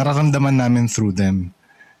nararamdaman namin through them.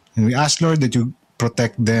 And we ask, Lord, that you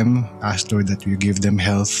protect them. Ask, Lord, that you give them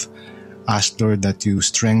health. Ask, Lord, that you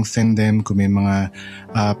strengthen them kung may mga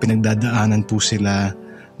pinagdadaanan po sila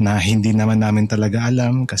na hindi naman namin talaga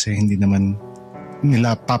alam kasi hindi naman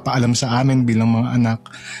nila papaalam sa amin bilang mga anak.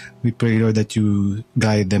 We pray, Lord, that you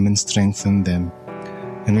guide them and strengthen them.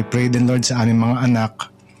 And we pray din, Lord, sa aming mga anak,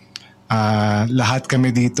 lahat kami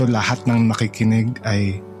dito, lahat ng nakikinig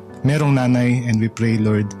ay merong nanay, and we pray,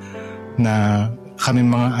 Lord, na kami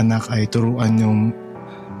mga anak ay turuan yung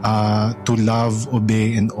to love,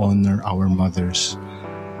 obey, and honor our mothers.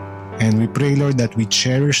 And we pray, Lord, that we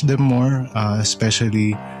cherish them more,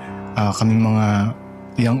 especially kami mga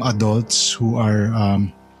young adults who are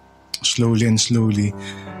slowly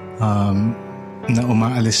na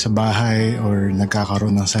umaalis sa bahay or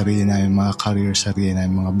nagkakaroon ng sarili na yung mga career, sarili na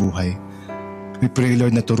yung mga buhay. We pray,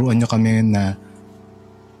 Lord, na turuan nyo kami na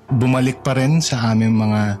bumalik pa rin sa aming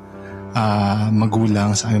mga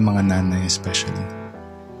magulang, sa aming mga nanay especially.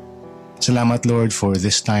 Salamat, Lord, for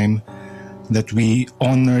this time that we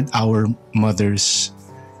honored our mothers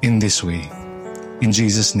in this way. In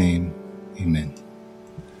Jesus' name, amen.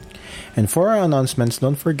 And for our announcements,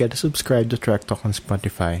 don't forget to subscribe to Track Talk on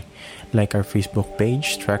Spotify. Like our Facebook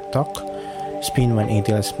page, Track Talk, Spin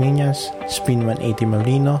 180 Las Piñas, Spin 180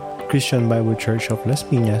 Molino, Christian Bible Church of Las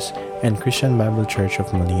Piñas, and Christian Bible Church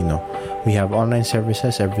of Molino. We have online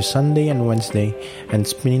services every Sunday and Wednesday, and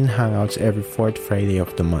spinning hangouts every fourth Friday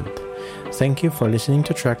of the month. Thank you for listening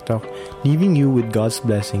to Track Talk, leaving you with God's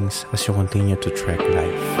blessings as you continue to trek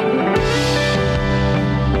life.